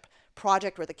entrepreneurship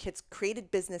project where the kids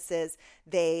created businesses.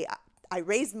 I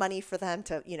raised money for them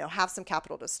to, have some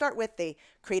capital to start with. They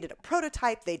created a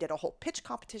prototype. They did a whole pitch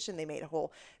competition. They made a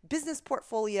whole business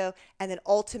portfolio. And then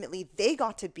ultimately they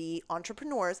got to be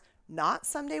entrepreneurs, not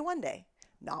someday, one day,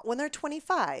 not when they're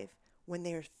 25, when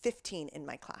they're 15 in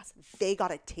my class. They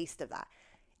got a taste of that.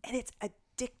 And it's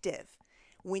addictive.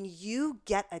 When you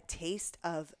get a taste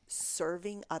of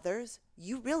serving others,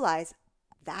 you realize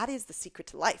that is the secret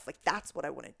to life. Like, that's what I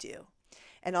want to do.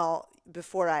 And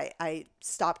before I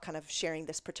stop kind of sharing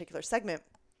this particular segment,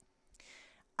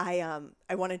 I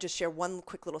want to just share one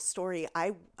quick little story.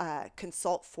 I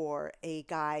consult for a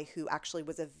guy who actually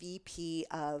was a VP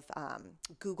of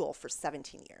Google for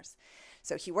 17 years.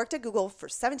 So he worked at Google for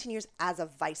 17 years as a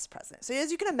vice president. So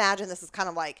as you can imagine, this is kind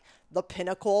of like the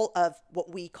pinnacle of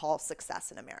what we call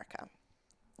success in America.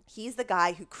 He's the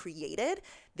guy who created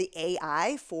the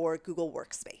AI for Google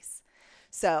Workspace.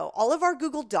 So all of our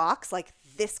Google Docs, like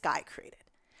this guy created.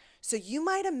 So you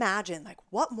might imagine, like,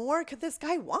 what more could this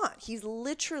guy want? He's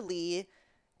literally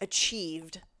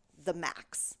achieved the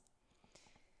max.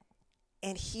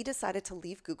 And he decided to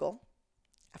leave Google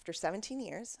after 17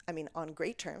 years, on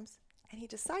great terms, and he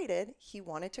decided he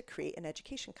wanted to create an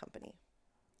education company.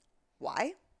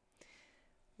 Why?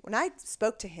 When I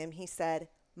spoke to him, he said,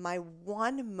 my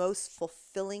one most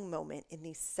fulfilling moment in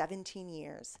these 17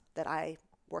 years that I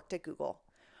worked at Google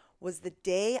was the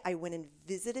day I went and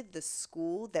visited the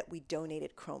school that we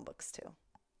donated Chromebooks to.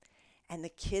 And the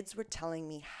kids were telling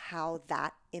me how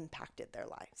that impacted their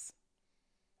lives.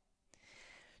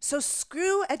 So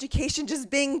screw education just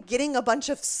getting a bunch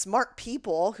of smart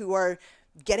people who are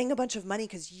getting a bunch of money,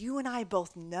 because you and I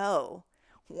both know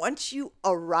once you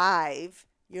arrive,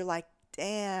 you're like,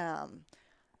 damn,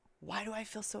 why do I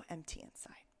feel so empty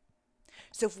inside?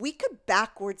 So if we could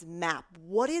backwards map,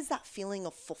 what is that feeling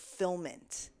of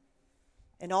fulfillment?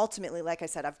 And ultimately, like I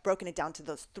said, I've broken it down to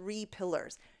those three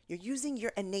pillars. You're using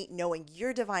your innate knowing,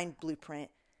 your divine blueprint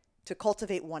to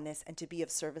cultivate oneness and to be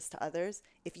of service to others.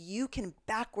 If you can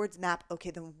backwards map, okay,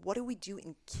 then what do we do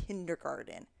in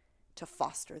kindergarten to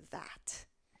foster that?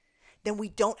 Then we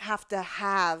don't have to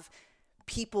have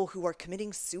people who are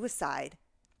committing suicide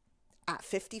at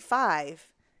 55.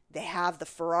 They have the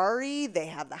Ferrari, they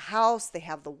have the house, they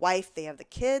have the wife, they have the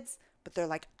kids, but they're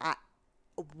like,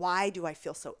 why do I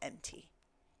feel so empty?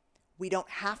 We don't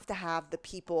have to have the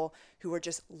people who are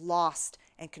just lost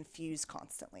and confused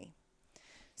constantly.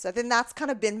 So I think that's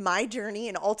kind of been my journey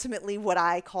and ultimately what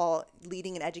I call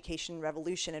leading an education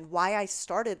revolution, and why I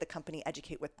started the company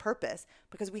Educate with Purpose,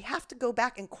 because we have to go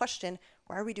back and question,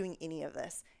 why are we doing any of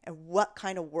this? And what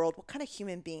kind of world, what kind of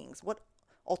human beings, what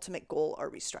ultimate goal are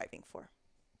we striving for?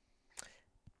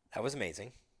 That was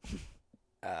amazing.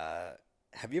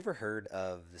 Have you ever heard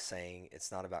of the saying,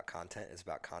 it's not about content, it's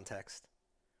about context?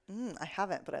 I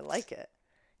haven't, but I like it.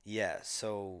 Yeah,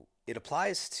 so it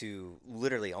applies to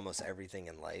literally almost everything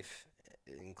in life,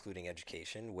 including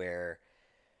education, where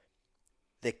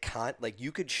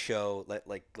you could show,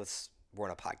 we're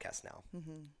on a podcast now.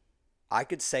 Mm-hmm. I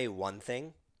could say one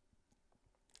thing,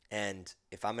 and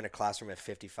if I'm in a classroom of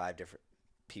 55 different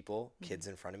people, kids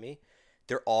in front of me,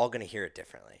 they're all going to hear it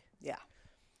differently. Yeah.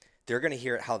 They're going to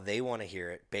hear it how they want to hear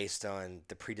it based on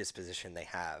the predisposition they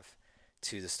have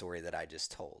to the story that I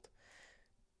just told.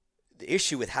 The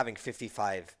issue with having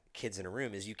 55 kids in a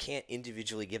room is you can't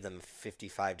individually give them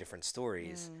 55 different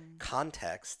stories,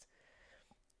 context,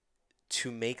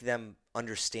 to make them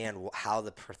understand how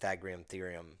the Pythagorean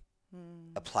theorem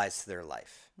applies to their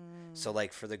life. So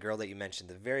like for the girl that you mentioned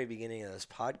at the very beginning of this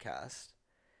podcast,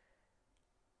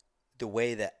 the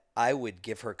way that I would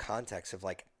give her context of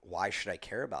like, why should I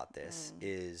care about this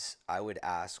is I would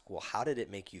ask, well, how did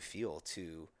it make you feel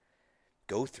to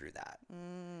go through that?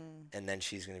 And then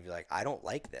she's going to be like, I don't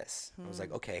like this. I was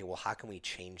like, okay, well, how can we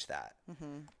change that?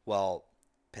 Well,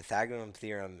 Pythagorean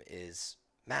theorem is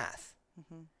math.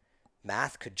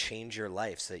 Math could change your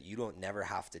life so that you don't never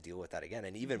have to deal with that again.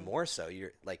 And even more so,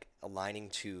 you're like aligning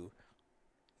to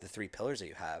the 3 pillars that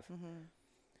you have.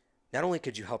 Not only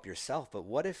could you help yourself, but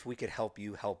what if we could help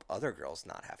you help other girls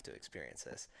not have to experience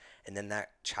this? And then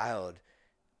that child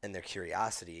and their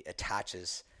curiosity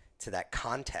attaches to that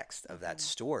context of that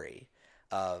story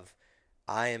of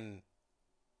I'm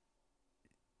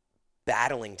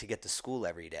battling to get to school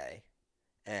every day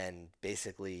and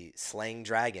basically slaying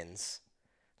dragons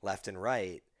left and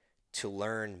right to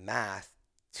learn math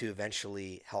to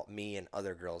eventually help me and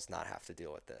other girls not have to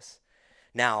deal with this.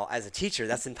 Now, as a teacher,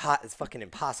 it's fucking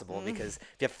impossible because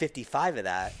if you have 55 of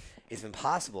that, it's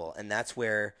impossible. And that's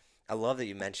where I love that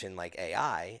you mentioned like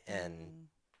AI and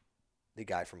the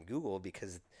guy from Google,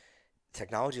 because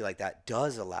technology like that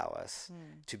does allow us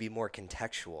to be more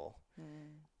contextual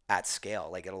at scale.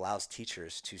 Like it allows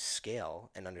teachers to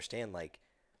scale and understand, like,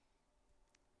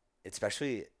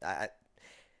 especially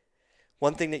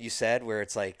one thing that you said where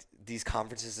it's like these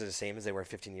conferences are the same as they were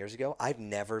 15 years ago. I've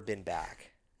never been back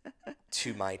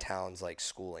to my town's like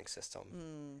schooling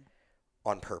system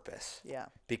on purpose. Yeah.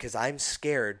 Because I'm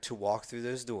scared to walk through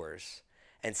those doors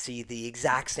and see the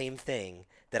exact same thing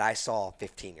that I saw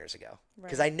 15 years ago.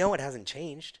 Because I know it hasn't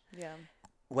changed. Yeah.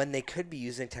 When they could be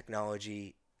using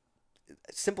technology,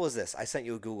 simple as this. I sent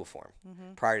you a Google form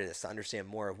prior to this to understand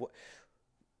more of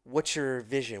what's your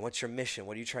vision, what's your mission,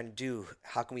 what are you trying to do,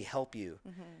 how can we help you?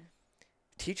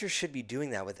 Teachers should be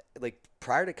doing that with, like,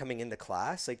 prior to coming into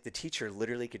class, like the teacher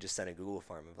literally could just send a Google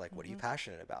form of like, what are you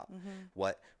passionate about?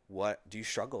 What do you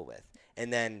struggle with?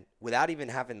 And then without even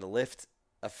having to lift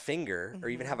a finger or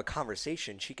even have a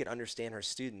conversation, she could understand her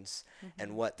students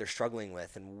and what they're struggling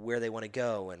with and where they want to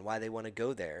go and why they want to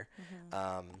go there.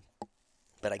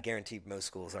 But I guarantee most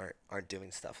schools aren't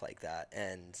doing stuff like that.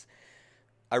 And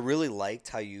I really liked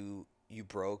how you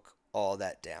broke all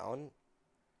that down,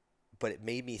 but it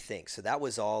made me think. So that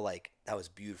was all like, that was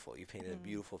beautiful. You painted a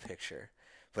beautiful picture,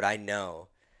 but I know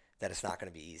that it's not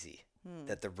going to be easy,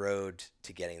 that the road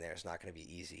to getting there is not going to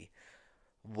be easy.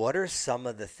 What are some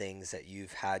of the things that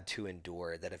you've had to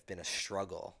endure that have been a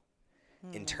struggle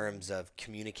in terms of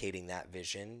communicating that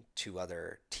vision to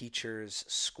other teachers,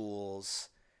 schools,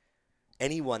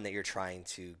 anyone that you're trying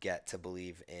to get to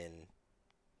believe in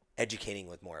educating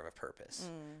with more of a purpose?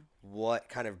 What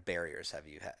kind of barriers have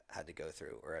you had to go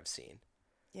through or have seen?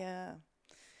 Yeah.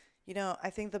 You know, I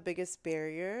think the biggest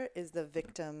barrier is the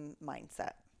victim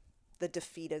mindset, the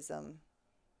defeatism,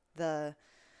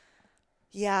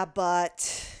 yeah,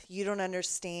 but you don't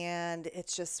understand.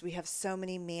 It's just, we have so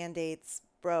many mandates.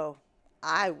 Bro,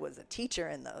 I was a teacher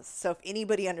in those. So if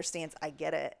anybody understands, I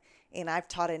get it. And I've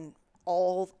taught in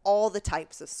all the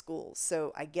types of schools.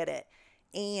 So I get it.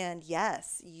 And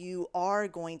yes, you are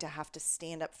going to have to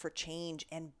stand up for change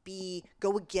and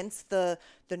go against the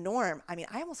norm. I mean,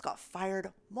 I almost got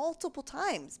fired multiple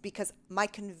times because my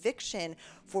conviction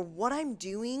for what I'm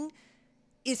doing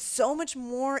is so much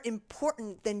more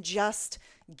important than just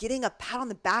getting a pat on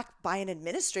the back by an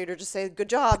administrator to say, good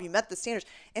job, you met the standards.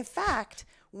 In fact,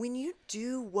 when you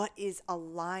do what is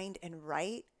aligned and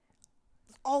right,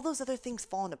 all those other things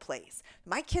fall into place.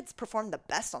 My kids performed the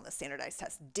best on the standardized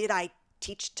test. Did I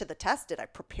teach to the test? Did I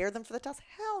prepare them for the test?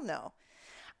 Hell no.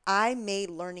 I made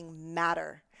learning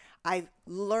matter. I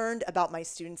learned about my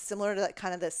students, similar to that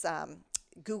kind of this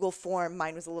Google form.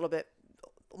 Mine was a little bit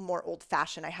more old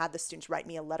fashioned. I had the students write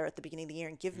me a letter at the beginning of the year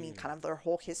and give me kind of their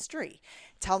whole history.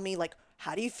 Tell me, like,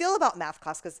 how do you feel about math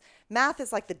class? Because math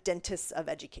is like the dentist of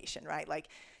education, right? Like,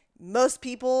 most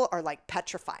people are like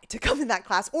petrified to come in that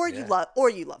class, or you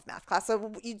love math class.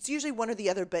 So it's usually one or the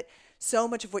other, but so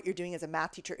much of what you're doing as a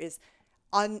math teacher is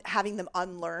having them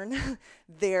unlearn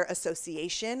their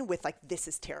association with like, this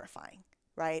is terrifying,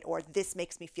 right? Or this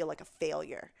makes me feel like a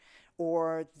failure,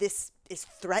 or this is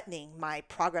threatening my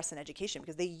progress in education,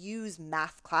 because they use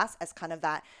math class as kind of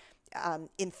that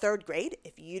in third grade.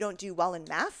 If you don't do well in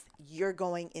math, you're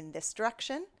going in this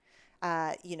direction.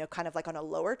 kind of like on a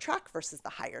lower track versus the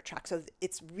higher track. So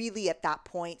it's really at that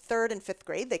point, third and fifth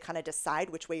grade, they kind of decide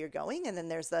which way you're going. And then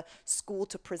there's the school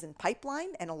to prison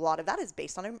pipeline. And a lot of that is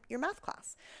based on your math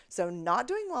class. So not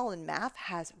doing well in math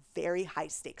has very high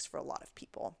stakes for a lot of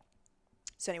people.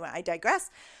 So anyway, I digress.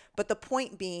 But the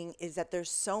point being is that there's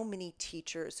so many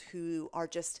teachers who are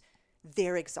just,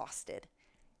 they're exhausted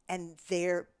and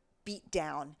they're beat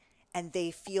down and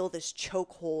they feel this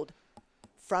chokehold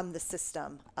from the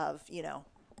system of,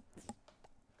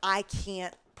 I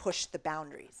can't push the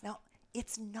boundaries. Now,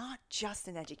 it's not just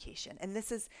in education. And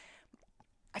this is,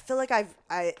 I feel like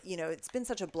it's been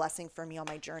such a blessing for me on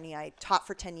my journey. I taught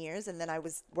for 10 years and then I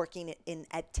was working in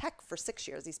ed tech for 6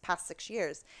 years, these past 6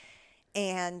 years.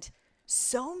 And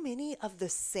so many of the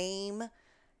same,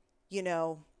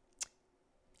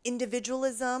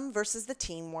 individualism versus the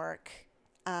teamwork,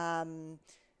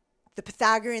 the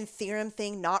Pythagorean theorem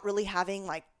thing, not really having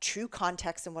like true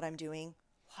context in what I'm doing.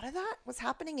 A lot of that was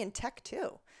happening in tech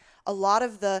too. A lot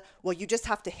of you just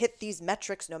have to hit these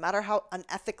metrics no matter how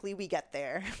unethically we get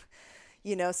there.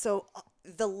 So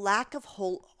the lack of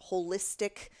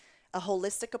holistic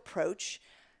approach,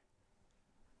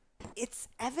 it's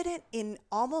evident in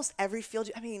almost every field.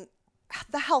 I mean,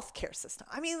 the healthcare system.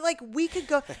 I mean, like we could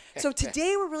go. So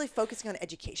today we're really focusing on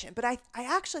education, but I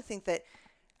actually think that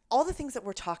all the things that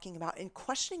we're talking about and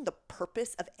questioning the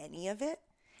purpose of any of it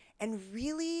and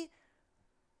really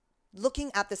looking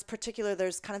at this particular,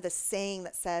 there's kind of this saying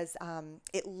that says,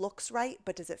 it looks right,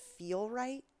 but does it feel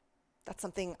right? That's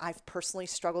something I've personally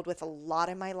struggled with a lot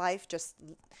in my life. Just,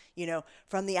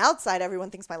 from the outside, everyone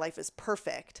thinks my life is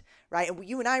perfect, right? And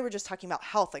you and I were just talking about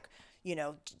health, like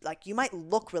you might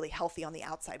look really healthy on the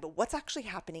outside, but what's actually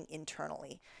happening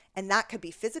internally? And that could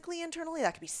be physically internally,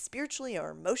 that could be spiritually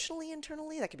or emotionally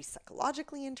internally, that could be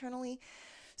psychologically internally.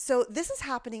 So this is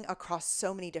happening across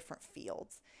so many different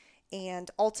fields.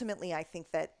 And ultimately, I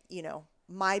think that,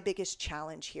 my biggest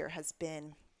challenge here has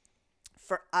been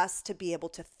for us to be able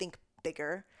to think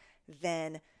bigger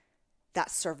than that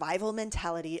survival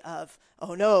mentality of,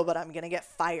 oh no, but I'm going to get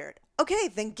fired. Okay,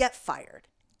 then get fired.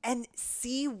 And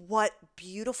see what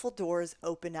beautiful doors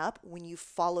open up when you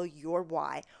follow your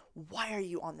why. Why are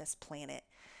you on this planet?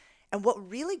 And what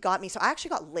really got me, so I actually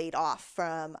got laid off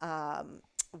from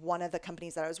one of the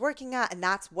companies that I was working at, and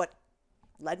that's what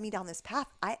led me down this path.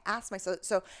 I asked myself,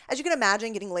 so as you can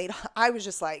imagine, getting laid off, I was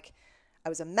just like, I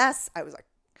was a mess. I was like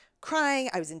crying.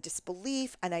 I was in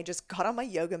disbelief. And I just got on my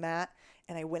yoga mat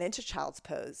and I went into child's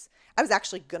pose. I was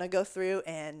actually going to go through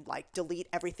and like delete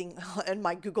everything in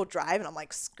my Google Drive. And I'm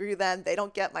like, screw them. They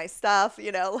don't get my stuff.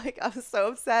 I was so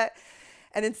upset.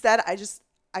 And instead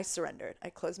I surrendered.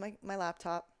 I closed my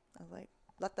laptop. I was like,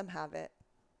 let them have it.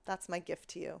 That's my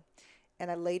gift to you. And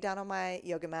I laid down on my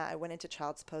yoga mat. I went into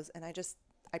child's pose and I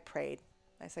prayed.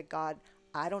 I said, God,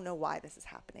 I don't know why this is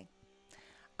happening.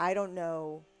 I don't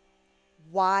know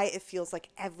why it feels like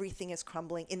everything is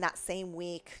crumbling. In that same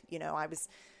week, I was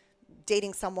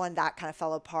dating someone that kind of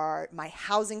fell apart. My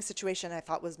housing situation I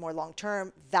thought was more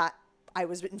long-term, that I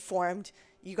was informed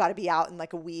you got to be out in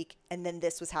like a week. And then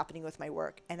this was happening with my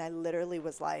work. And I literally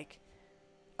was like,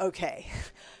 okay,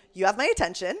 you have my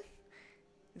attention.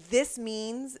 This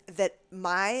means that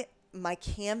my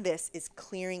canvas is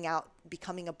clearing out,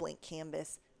 becoming a blank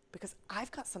canvas, because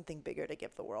I've got something bigger to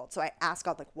give the world. So I asked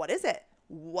God, like, what is it?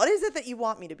 What is it that you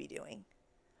want me to be doing?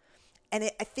 And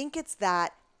I think it's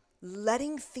that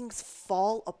letting things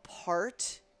fall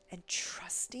apart and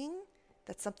trusting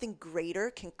that something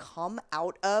greater can come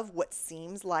out of what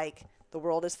seems like the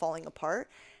world is falling apart.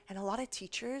 And a lot of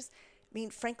teachers,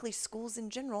 frankly, schools in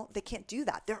general, they can't do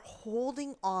that. They're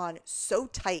holding on so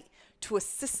tight to a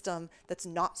system that's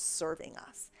not serving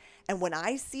us. And when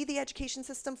I see the education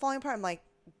system falling apart, I'm like,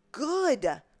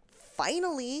 good,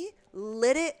 finally,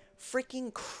 let it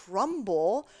freaking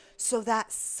crumble so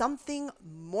that something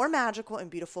more magical and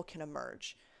beautiful can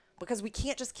emerge. Because we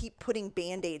can't just keep putting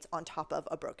Band-Aids on top of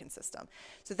a broken system.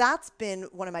 So that's been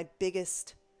one of my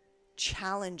biggest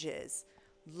challenges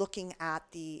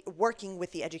working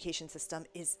with the education system,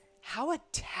 is how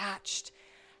attached,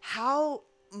 how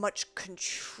much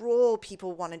control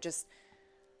people want to just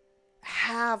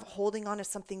have holding on to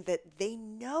something that they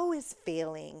know is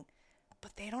failing,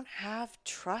 but they don't have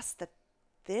trust that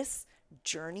this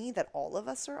journey that all of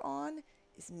us are on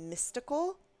is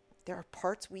mystical. There are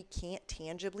parts we can't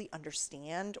tangibly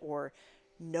understand or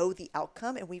know the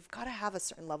outcome. And we've got to have a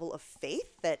certain level of faith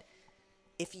that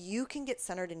if you can get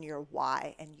centered in your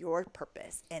why and your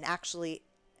purpose and actually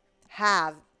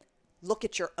look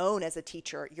at your own as a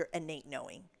teacher, your innate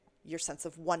knowing, your sense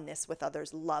of oneness with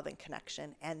others, love and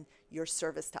connection, and your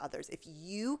service to others. If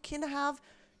you can have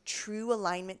true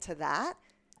alignment to that,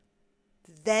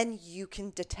 then you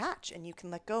can detach and you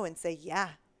can let go and say, yeah,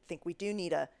 I think we do need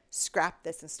to scrap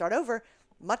this and start over,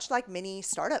 much like many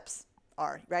startups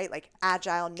are, right? Like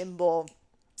agile, nimble,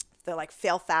 they're like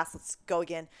fail fast, let's go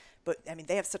again. But I mean,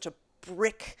 they have such a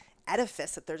brick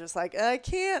edifice that they're just like, I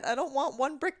don't want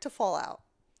one brick to fall out.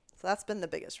 So that's been the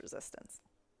biggest resistance.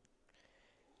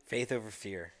 Faith over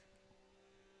fear.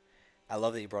 I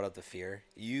love that you brought up the fear.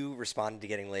 You responded to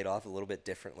getting laid off a little bit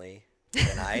differently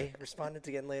than I responded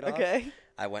to getting laid off. Okay.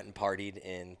 I went and partied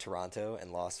in Toronto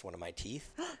and lost one of my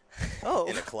teeth Oh.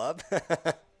 in a club.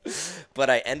 But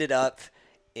I ended up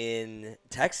in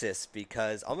Texas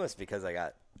because I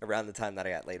got around the time that I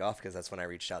got laid off, because that's when I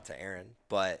reached out to Aaron.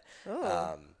 But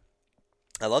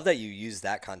I love that you use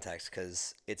that context,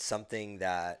 because it's something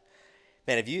that,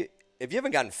 man, if you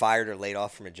haven't gotten fired or laid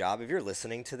off from a job, if you're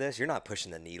listening to this, you're not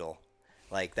pushing the needle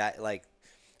like that. Like,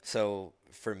 so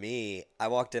for me, I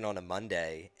walked in on a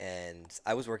Monday and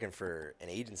I was working for an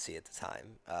agency at the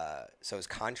time. So I was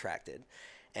contracted,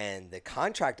 and the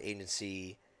contract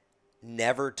agency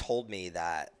never told me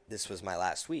that this was my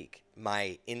last week.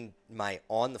 My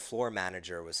on the floor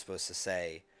manager was supposed to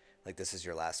say, like, this is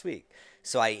your last week.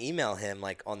 So I email him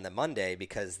like on the Monday,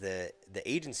 because the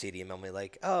agency had emailed me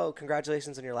like, oh,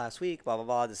 congratulations on your last week, blah, blah,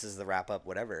 blah. This is the wrap up,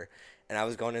 whatever. And I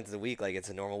was going into the week like it's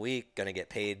a normal week, going to get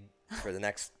paid for the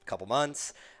next couple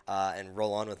months and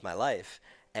roll on with my life.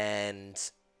 And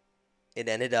it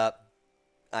ended up,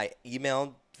 I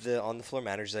emailed the on the floor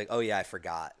manager, like, oh yeah, I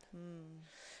forgot.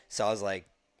 So I was like,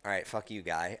 all right, fuck you,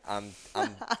 guy.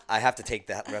 I have to take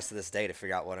the rest of this day to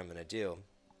figure out what I'm going to do.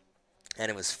 And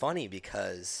it was funny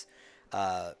because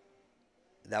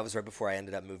that was right before I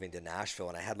ended up moving to Nashville,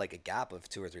 and I had like a gap of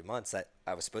 2 or 3 months that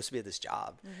I was supposed to be at this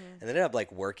job, and ended up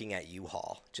like working at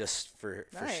U-Haul just for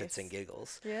shits and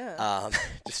giggles. Yeah.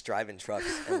 Just driving trucks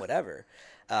and whatever.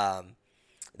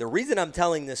 The reason I'm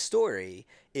telling this story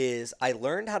is I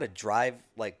learned how to drive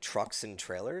like trucks and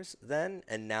trailers then,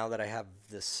 and now that I have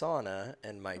the sauna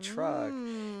and my truck,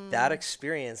 that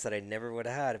experience that I never would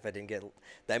have had if I didn't get.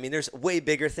 I mean, there's way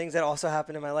bigger things that also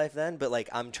happened in my life then, but like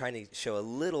I'm trying to show a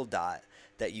little dot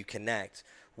that you connect,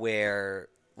 where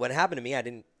what happened to me,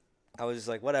 I was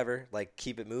like, whatever, like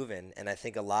keep it moving. And I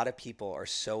think a lot of people are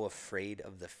so afraid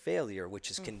of the failure, which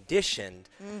is conditioned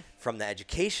from the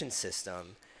education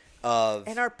system.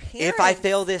 And our parents. If I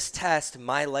fail this test,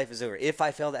 my life is over. If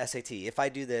I fail the SAT, if I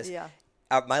do this,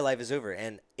 my life is over.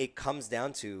 And it comes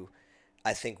down to,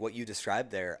 I think, what you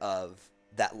described there of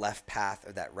that left path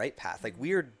or that right path. Like,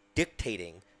 we are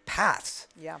dictating paths.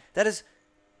 Yeah. That is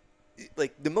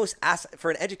like the most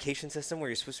for an education system where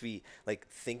you're supposed to be like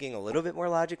thinking a little bit more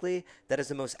logically. That is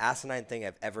the most asinine thing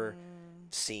I've ever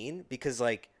seen, because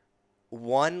like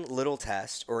one little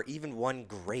test or even one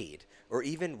grade or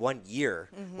even 1 year,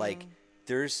 like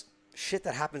there's shit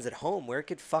that happens at home where it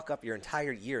could fuck up your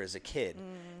entire year as a kid.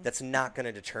 That's not going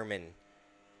to determine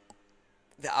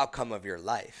the outcome of your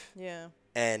life. Yeah.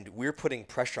 And we're putting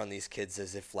pressure on these kids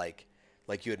as if like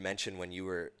you had mentioned when you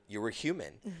were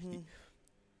human.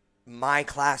 My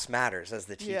class matters as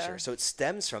the teacher. Yeah. So it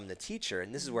stems from the teacher.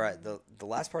 And this is where the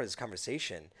last part of this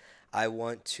conversation, I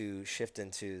want to shift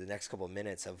into the next couple of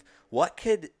minutes of what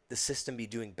could the system be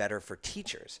doing better for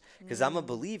teachers? Because I'm a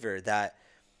believer that,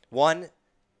 one,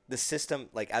 the system,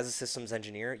 like as a systems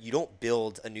engineer, you don't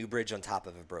build a new bridge on top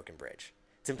of a broken bridge.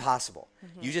 It's impossible.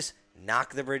 You just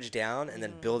knock the bridge down and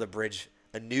then build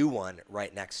a new one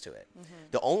right next to it.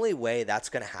 The only way that's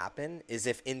going to happen is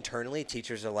if internally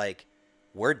teachers are like,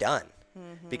 we're done.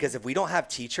 Because if we don't have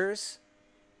teachers,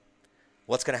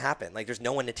 what's going to happen? Like, there's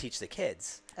no one to teach the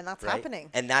kids. And that's right? happening.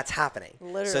 And that's happening.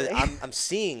 Literally. So I'm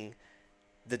seeing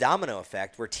the domino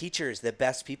effect where teachers, the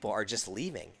best people, are just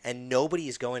leaving. And nobody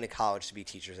is going to college to be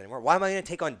teachers anymore. Why am I going to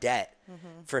take on debt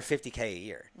for a $50K a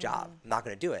year job? I'm not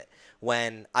going to do it.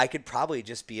 When I could probably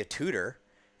just be a tutor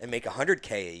and make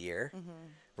 $100K a year,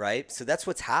 right? So that's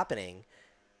what's happening.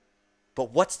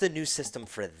 But what's the new system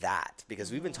for that?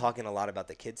 Because we've been talking a lot about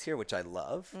the kids here, which I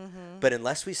love. But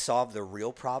unless we solve the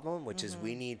real problem, which is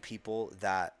we need people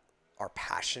that are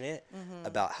passionate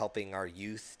about helping our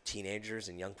youth, teenagers,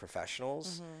 and young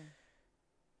professionals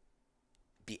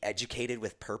be educated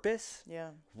with purpose,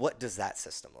 what does that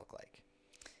system look like?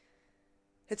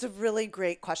 It's a really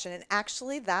great question. And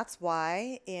actually, that's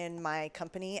why in my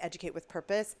company, Educate with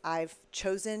Purpose, I've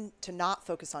chosen to not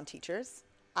focus on teachers.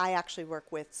 I actually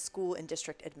work with school and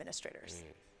district administrators.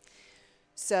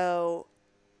 So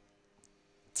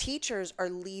teachers are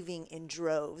leaving in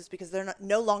droves because they're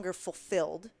no longer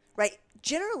fulfilled, right?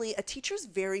 Generally, a teacher's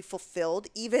very fulfilled,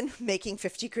 even making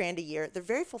 50 grand a year. They're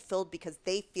very fulfilled because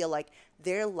they feel like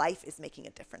their life is making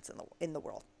a difference in the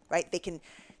world, right? They can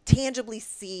tangibly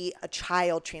see a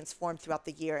child transform throughout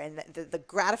the year, and the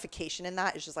gratification in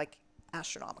that is just like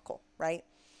astronomical, right?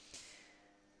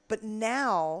 But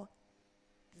now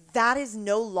that is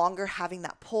no longer having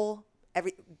that pull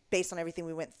based on everything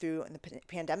we went through in the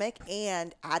pandemic,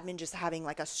 and admin just having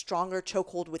like a stronger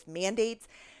chokehold with mandates.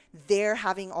 They're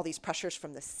having all these pressures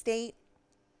from the state.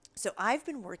 So I've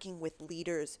been working with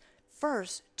leaders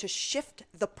first to shift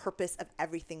the purpose of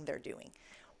everything they're doing.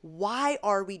 Why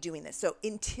are we doing this? So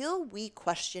until we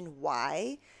question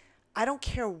why, I don't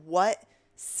care what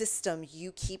system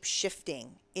you keep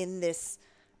shifting in this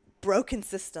broken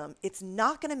system, it's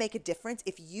not going to make a difference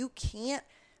if you can't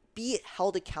be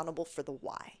held accountable for the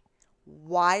why.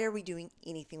 Why are we doing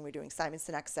anything we're doing? Simon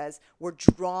Sinek says we're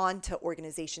drawn to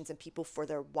organizations and people for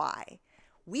their why.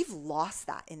 We've lost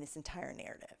that in this entire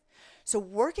narrative. So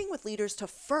working with leaders to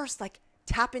first like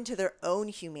tap into their own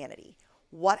humanity.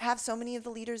 What have so many of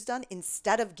the leaders done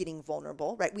instead of getting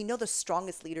vulnerable, right? We know the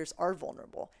strongest leaders are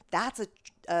vulnerable. That's a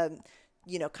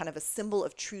kind of a symbol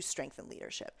of true strength in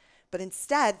leadership. But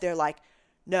instead they're like,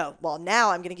 no, well, now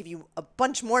I'm going to give you a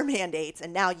bunch more mandates,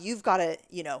 and now you've got to,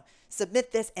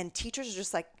 submit this. And teachers are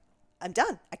just like, I'm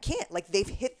done. I can't. Like, they've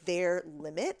hit their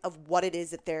limit of what it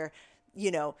is that they're,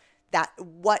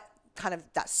 what kind of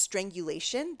that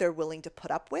strangulation they're willing to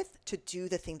put up with to do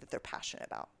the thing that they're passionate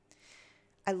about.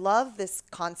 I love this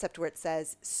concept where it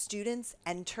says students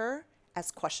enter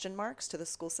as question marks to the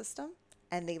school system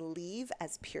and they leave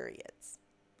as periods.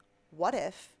 What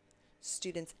if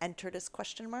students entered as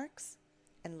question marks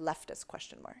and left as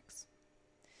question marks?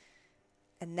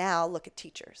 And now look at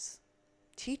teachers.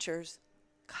 Teachers,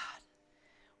 God,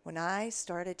 when I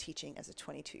started teaching as a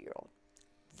 22-year-old,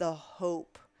 the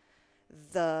hope,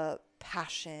 the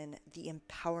passion, the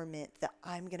empowerment that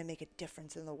I'm going to make a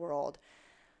difference in the world.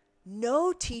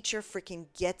 No teacher freaking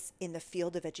gets in the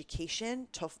field of education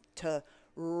to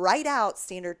write out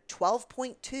standard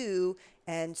 12.2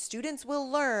 and students will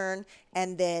learn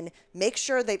and then make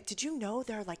sure did you know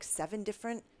there are like 7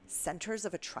 different centers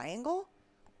of a triangle?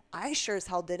 I sure as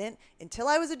hell didn't until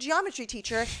I was a geometry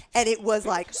teacher, and it was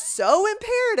like so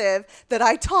imperative that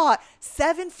I taught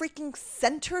 7 freaking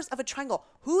centers of a triangle.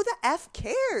 Who the F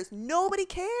cares? Nobody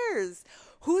cares.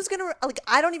 Who's going to,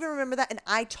 I don't even remember that, and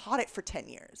I taught it for 10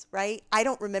 years, right? I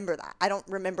don't remember that. I don't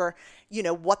remember,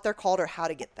 what they're called or how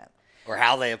to get them. Or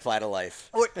how they apply to life.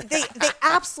 Or they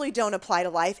absolutely don't apply to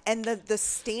life. And the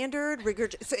standard rigor.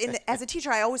 So as a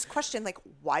teacher, I always question,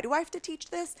 why do I have to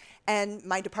teach this? And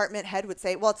my department head would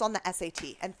say, well, it's on the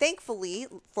SAT. And thankfully,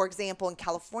 for example, in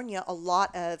California, a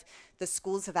lot of the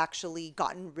schools have actually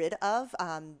gotten rid of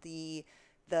the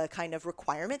kind of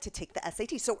requirement to take the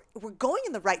SAT. So we're going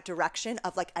in the right direction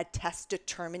of a test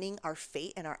determining our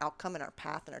fate and our outcome and our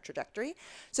path and our trajectory.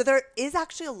 So there is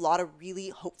actually a lot of really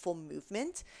hopeful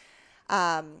movement.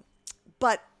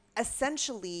 But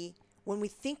essentially, when we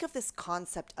think of this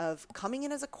concept of coming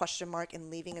in as a question mark and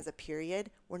leaving as a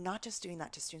period, we're not just doing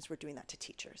that to students, we're doing that to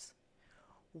teachers.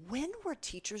 When were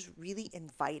teachers really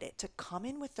invited to come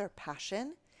in with their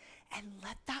passion and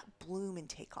let that bloom and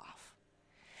take off?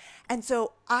 And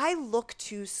so I look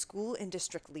to school and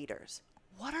district leaders.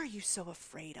 What are you so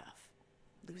afraid of?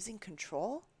 Losing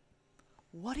control?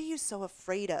 What are you so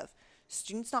afraid of?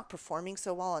 Students not performing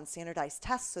so well on standardized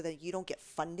tests so that you don't get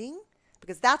funding?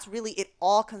 Because that's really, it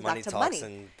all comes back to money.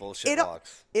 And bullshit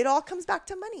talks. It all comes back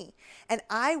to money. And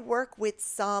I work with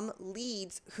some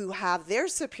leads who have their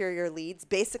superior leads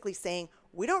basically saying,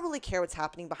 we don't really care what's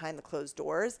happening behind the closed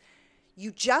doors.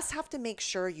 You just have to make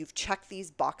sure you've checked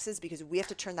these boxes because we have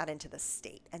to turn that into the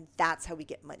state. And that's how we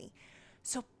get money.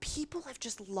 So people have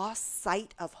just lost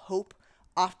sight of hope,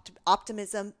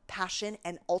 optimism, passion,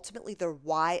 and ultimately their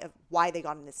why of why they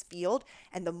got in this field.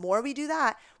 And the more we do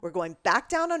that, we're going back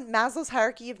down on Maslow's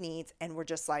hierarchy of needs, and we're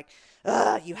just like,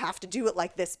 you have to do it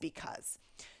like this because.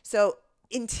 So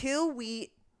until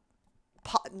we,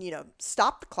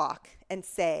 stop the clock and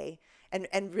say,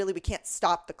 and really we can't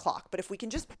stop the clock, but if we can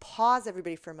just pause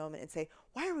everybody for a moment and say,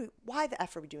 why the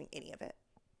F are we doing any of it?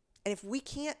 And if we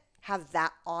can't have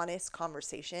that honest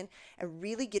conversation and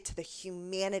really get to the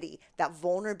humanity, that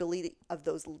vulnerability of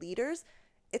those leaders,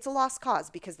 it's a lost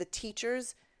cause because the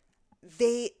teachers,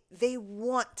 they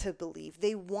want to believe.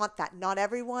 They want that. Not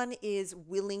everyone is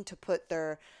willing to put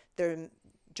their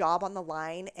job on the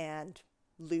line and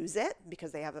lose it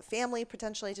because they have a family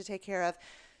potentially to take care of.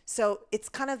 So it's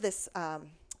kind of this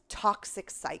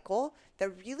toxic cycle that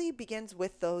really begins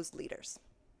with those leaders.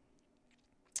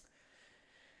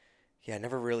 Yeah, I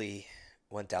never really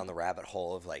went down the rabbit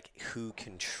hole of like who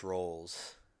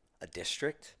controls a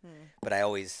district, but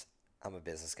I'm a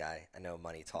business guy. I know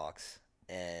money talks,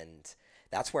 and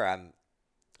that's where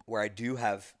I do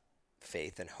have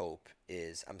faith and hope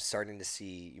is I'm starting to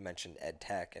see, you mentioned ed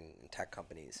tech and tech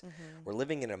companies. We're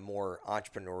living in a more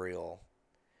entrepreneurial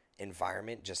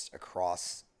environment just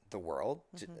across the world.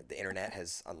 The internet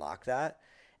has unlocked that,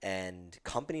 and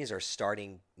companies are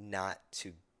starting not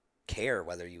to care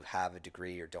whether you have a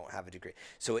degree or don't have a degree.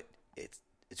 So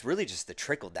it's really just the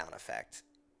trickle down effect.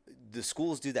 The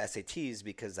schools do the SATs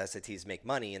because the SATs make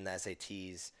money and the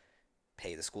SATs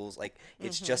pay the schools. Like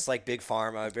it's just like big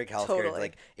pharma, big healthcare. Totally.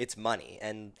 Like it's money.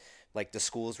 And like the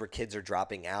schools where kids are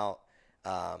dropping out,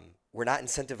 we're not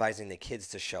incentivizing the kids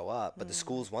to show up, but the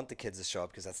schools want the kids to show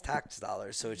up because that's tax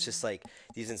dollars. So it's just like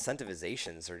these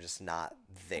incentivizations are just not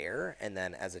there. And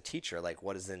then as a teacher, like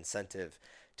what is the incentive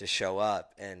to show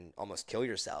up and almost kill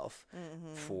yourself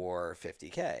for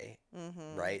 $50K,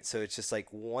 right? So it's just like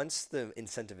once the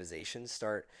incentivizations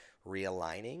start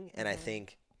realigning, and I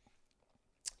think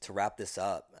to wrap this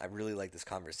up, I really like this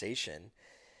conversation.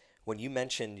 When you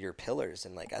mentioned your pillars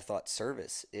and like I thought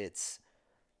service,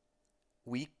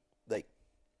 we like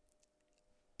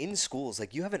in schools,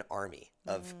 like you have an army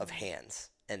of hands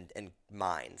and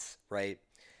minds, right?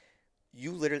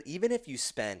 You literally, even if you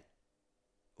spent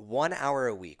 1 hour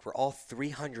a week where all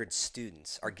 300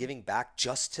 students are giving back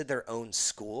just to their own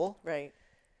school, Right.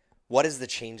 what is the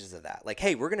changes of that? Like,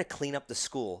 hey, we're going to clean up the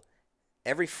school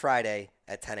every Friday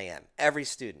at 10 a.m. Every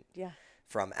student. Yeah.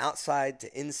 From outside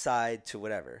to inside to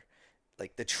whatever.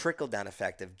 Like the trickle down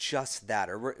effect of just that.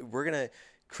 Or we're going to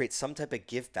create some type of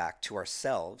give back to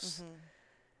ourselves.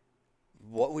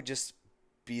 What would just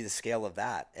be the scale of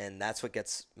that? And that's what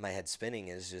gets my head spinning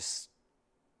is just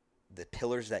the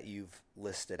pillars that you've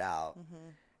listed out.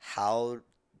 How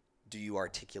do you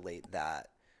articulate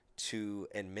that to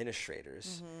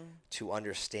administrators to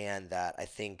understand that? I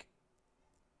think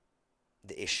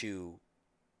the issue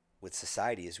with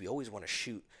society is we always want to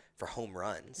shoot for home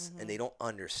runs and they don't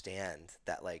understand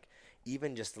that like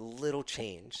even just a little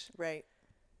change Right.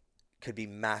 could be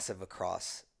massive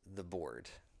across the board.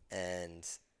 And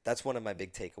that's one of my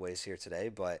big takeaways here today,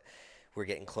 but we're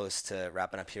getting close to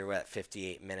wrapping up here. We're at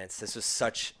 58 minutes. This was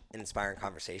such an inspiring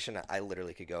conversation. I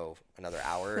literally could go another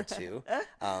hour or two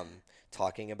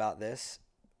talking about this.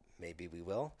 Maybe we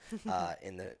will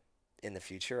in the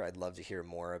future. I'd love to hear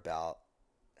more about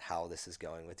how this is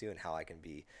going with you and how I can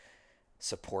be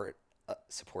supportive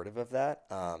of that.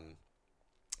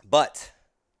 But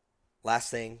last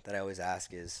thing that I always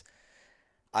ask is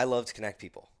I love to connect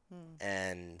people.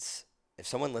 And if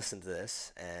someone listened to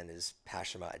this and is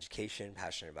passionate about education,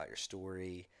 passionate about your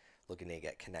story, looking to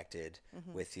get connected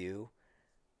with you,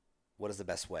 what is the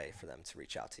best way for them to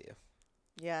reach out to you?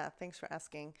 Yeah, thanks for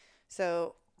asking.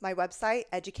 So my website,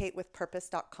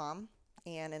 educatewithpurpose.com,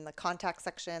 and in the contact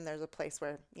section, there's a place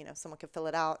where, someone can fill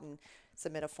it out and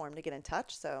submit a form to get in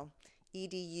touch. So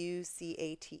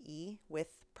educate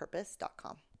with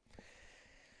purpose.com.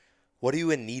 What are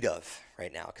you in need of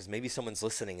right now? Because maybe someone's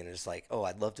listening and is like, oh,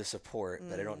 I'd love to support,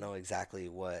 but I don't know exactly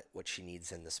what she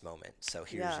needs in this moment. So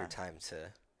here's your time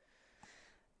to.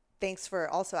 Thanks for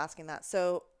also asking that.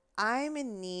 So I'm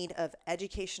in need of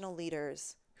educational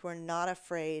leaders who are not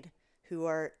afraid, who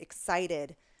are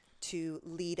excited to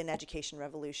lead an education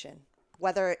revolution.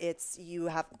 Whether it's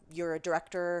you're a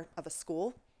director of a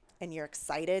school and you're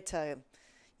excited to,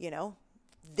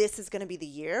 this is going to be the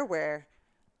year where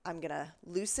I'm going to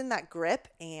loosen that grip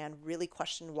and really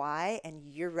question why, and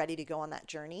you're ready to go on that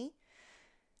journey.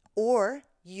 Or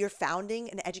you're founding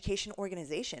an education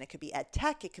organization. It could be ed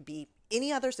tech, it could be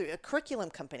any other, so a curriculum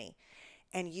company.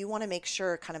 And you want to make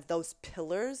sure kind of those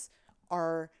pillars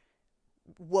are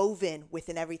woven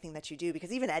within everything that you do,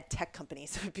 because even ed tech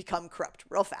companies have become corrupt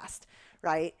real fast,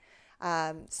 right?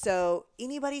 So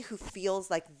anybody who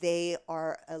feels like they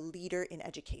are a leader in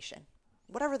education,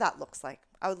 whatever that looks like,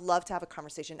 I would love to have a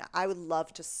conversation. I would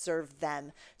love to serve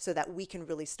them so that we can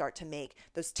really start to make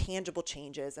those tangible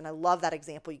changes. And I love that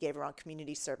example you gave around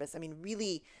community service. I mean,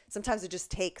 really, sometimes it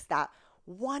just takes that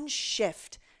one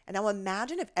shift. And now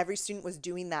imagine if every student was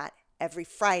doing that every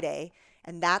Friday,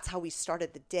 and that's how we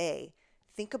started the day.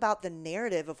 Think about the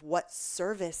narrative of what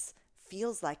service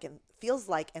feels like and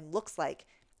looks like,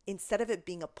 instead of it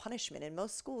being a punishment. In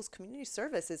most schools, community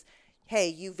service is, hey,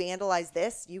 you vandalized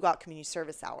this, you got community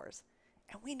service hours.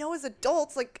 And we know as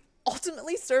adults, like,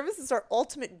 ultimately service is our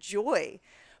ultimate joy.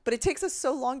 But it takes us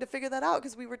so long to figure that out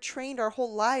because we were trained our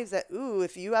whole lives that,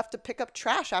 if you have to pick up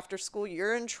trash after school,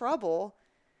 you're in trouble.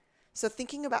 So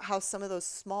thinking about how some of those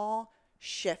small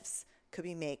shifts could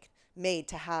be made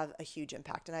to have a huge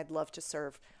impact. And I'd love to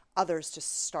serve others to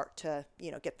start to,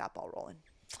 get that ball rolling.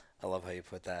 I love how you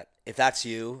put that. If that's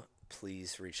you,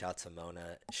 please reach out to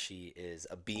Mona. She is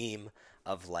a beam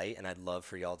of light, and I'd love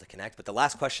for y'all to connect. But the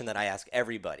last question that I ask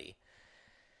everybody,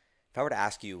 if I were to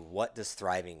ask you, what does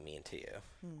thriving mean to you?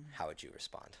 How would you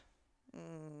respond?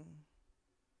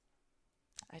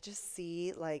 I just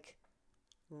see like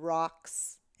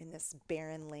rocks in this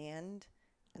barren land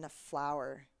and a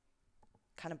flower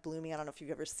kind of blooming. I don't know if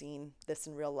you've ever seen this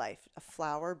in real life. A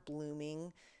flower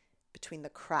blooming between the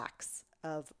cracks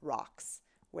of rocks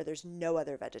where there's no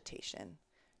other vegetation.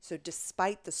 So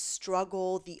despite the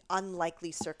struggle, the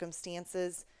unlikely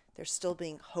circumstances, there's still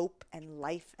being hope and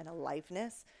life and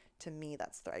aliveness. To me,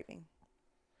 that's thriving.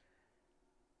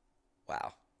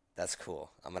 Wow, that's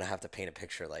cool. I'm going to have to paint a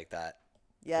picture like that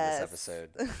Yes. for this episode.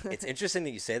 It's interesting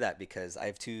that you say that because I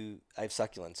have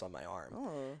succulents on my arm.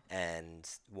 Oh. And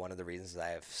one of the reasons I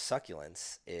have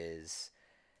succulents is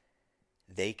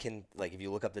they can, like, if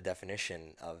you look up the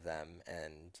definition of them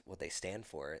and what they stand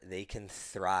for, they can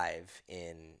thrive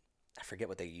in, I forget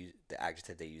what they use, the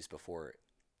adjective they used before,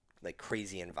 like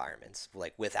crazy environments,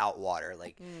 like without water,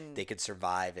 like they could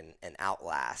survive and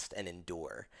outlast and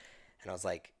endure. And I was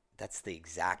like, that's the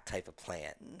exact type of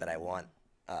plant that I want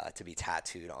to be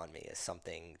tattooed on me, is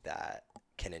something that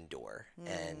can endure.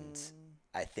 And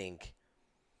I think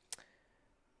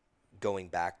going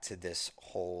back to this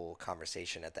whole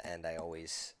conversation at the end, I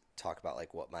always talk about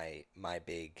like what my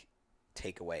big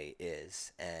takeaway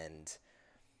is. And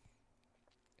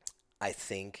I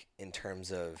think in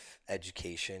terms of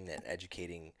education and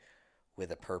educating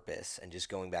with a purpose, and just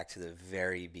going back to the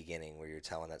very beginning where you're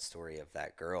telling that story of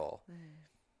that girl,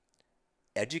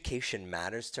 education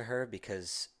matters to her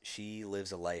because she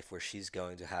lives a life where she's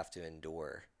going to have to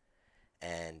endure.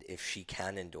 And if she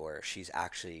can endure, she's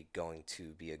actually going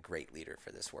to be a great leader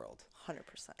for this world. 100%.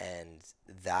 And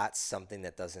that's something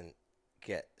that doesn't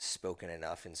get spoken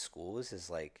enough in schools, is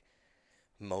like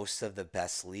most of the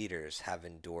best leaders have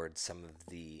endured some of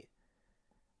the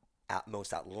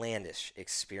most outlandish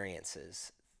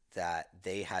experiences that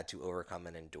they had to overcome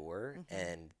and endure.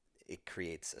 And it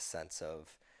creates a sense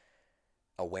of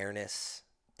awareness,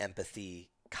 empathy,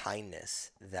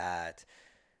 kindness that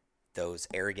those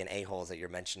arrogant a-holes that you're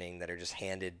mentioning that are just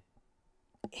handed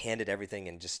everything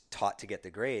and just taught to get the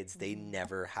grades, they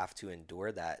never have to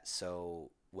endure that.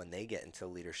 So when they get into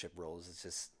leadership roles, it's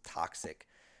just toxic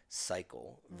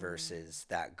cycle versus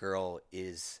that girl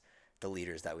is the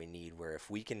leaders that we need, where if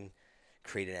we can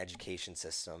create an education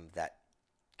system that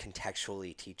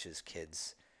contextually teaches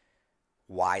kids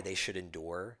why they should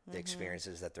endure the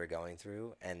experiences that they're going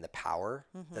through and the power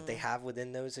that they have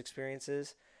within those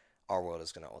experiences, our world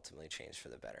is going to ultimately change for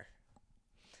the better.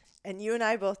 And you and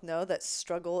I both know that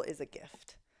struggle is a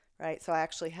gift, right? So I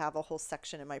actually have a whole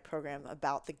section in my program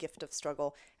about the gift of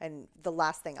struggle. And the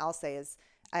last thing I'll say is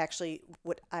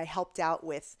I helped out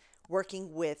with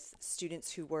working with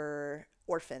students who were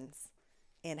orphans,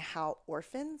 and how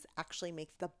orphans actually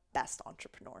make the best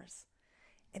entrepreneurs.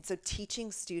 And so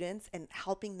teaching students and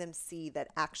helping them see that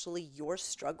actually your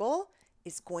struggle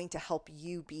is going to help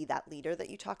you be that leader that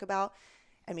you talk about.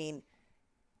 I mean,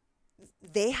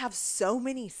 they have so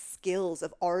many skills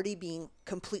of already being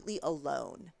completely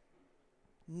alone,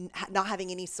 not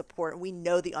having any support. We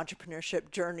know the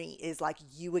entrepreneurship journey is like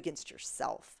you against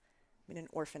yourself. I mean, an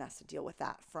orphan has to deal with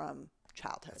that from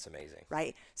childhood. That's amazing.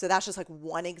 Right? So that's just like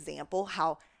one example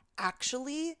how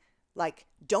actually, like,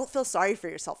 don't feel sorry for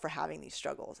yourself for having these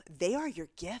struggles. They are your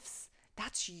gifts.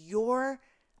 That's your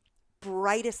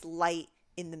brightest light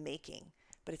in the making.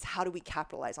 But it's how do we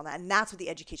capitalize on that? And that's what the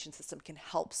education system can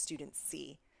help students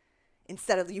see.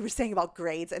 Instead of, you were saying about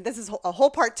grades, and this is a whole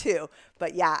part too.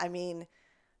 But yeah, I mean,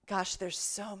 gosh, there's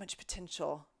so much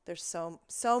potential. There's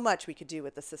so much we could do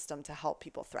with the system to help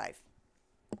people thrive.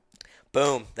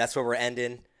 Boom. That's where we're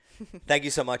ending. Thank you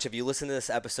so much. If you listen to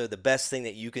this episode, the best thing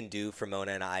that you can do for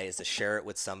Mona and I is to share it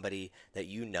with somebody that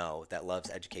you know that loves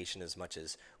education as much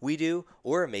as we do,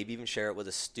 or maybe even share it with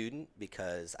a student,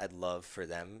 because I'd love for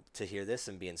them to hear this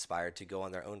and be inspired to go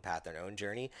on their own path, their own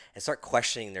journey, and start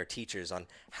questioning their teachers on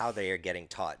how they are getting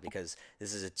taught, because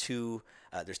this is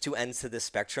there's two ends to this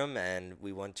spectrum, and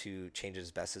we want to change it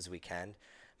as best as we can.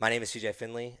 My name is CJ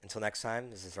Finley. Until next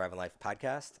time, this is Thrive on Life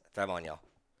podcast. Thrive on, y'all.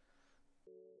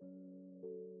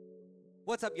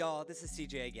 What's up, y'all? This is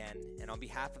CJ again, and on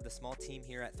behalf of the small team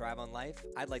here at Thrive on Life,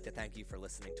 I'd like to thank you for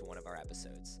listening to one of our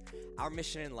episodes. Our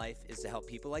mission in life is to help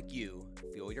people like you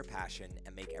fuel your passion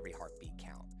and make every heartbeat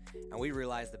count. And we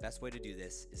realize the best way to do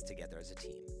this is together as a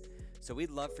team. So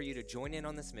we'd love for you to join in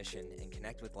on this mission and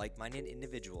connect with like-minded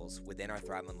individuals within our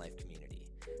Thrive on Life community.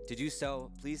 To do so,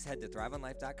 please head to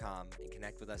thriveonlife.com and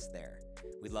connect with us there.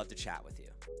 We'd love to chat with you.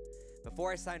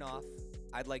 Before I sign off,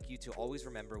 I'd like you to always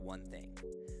remember one thing.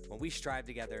 When we strive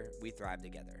together, we thrive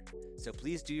together. So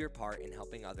please do your part in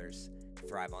helping others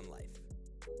thrive on life.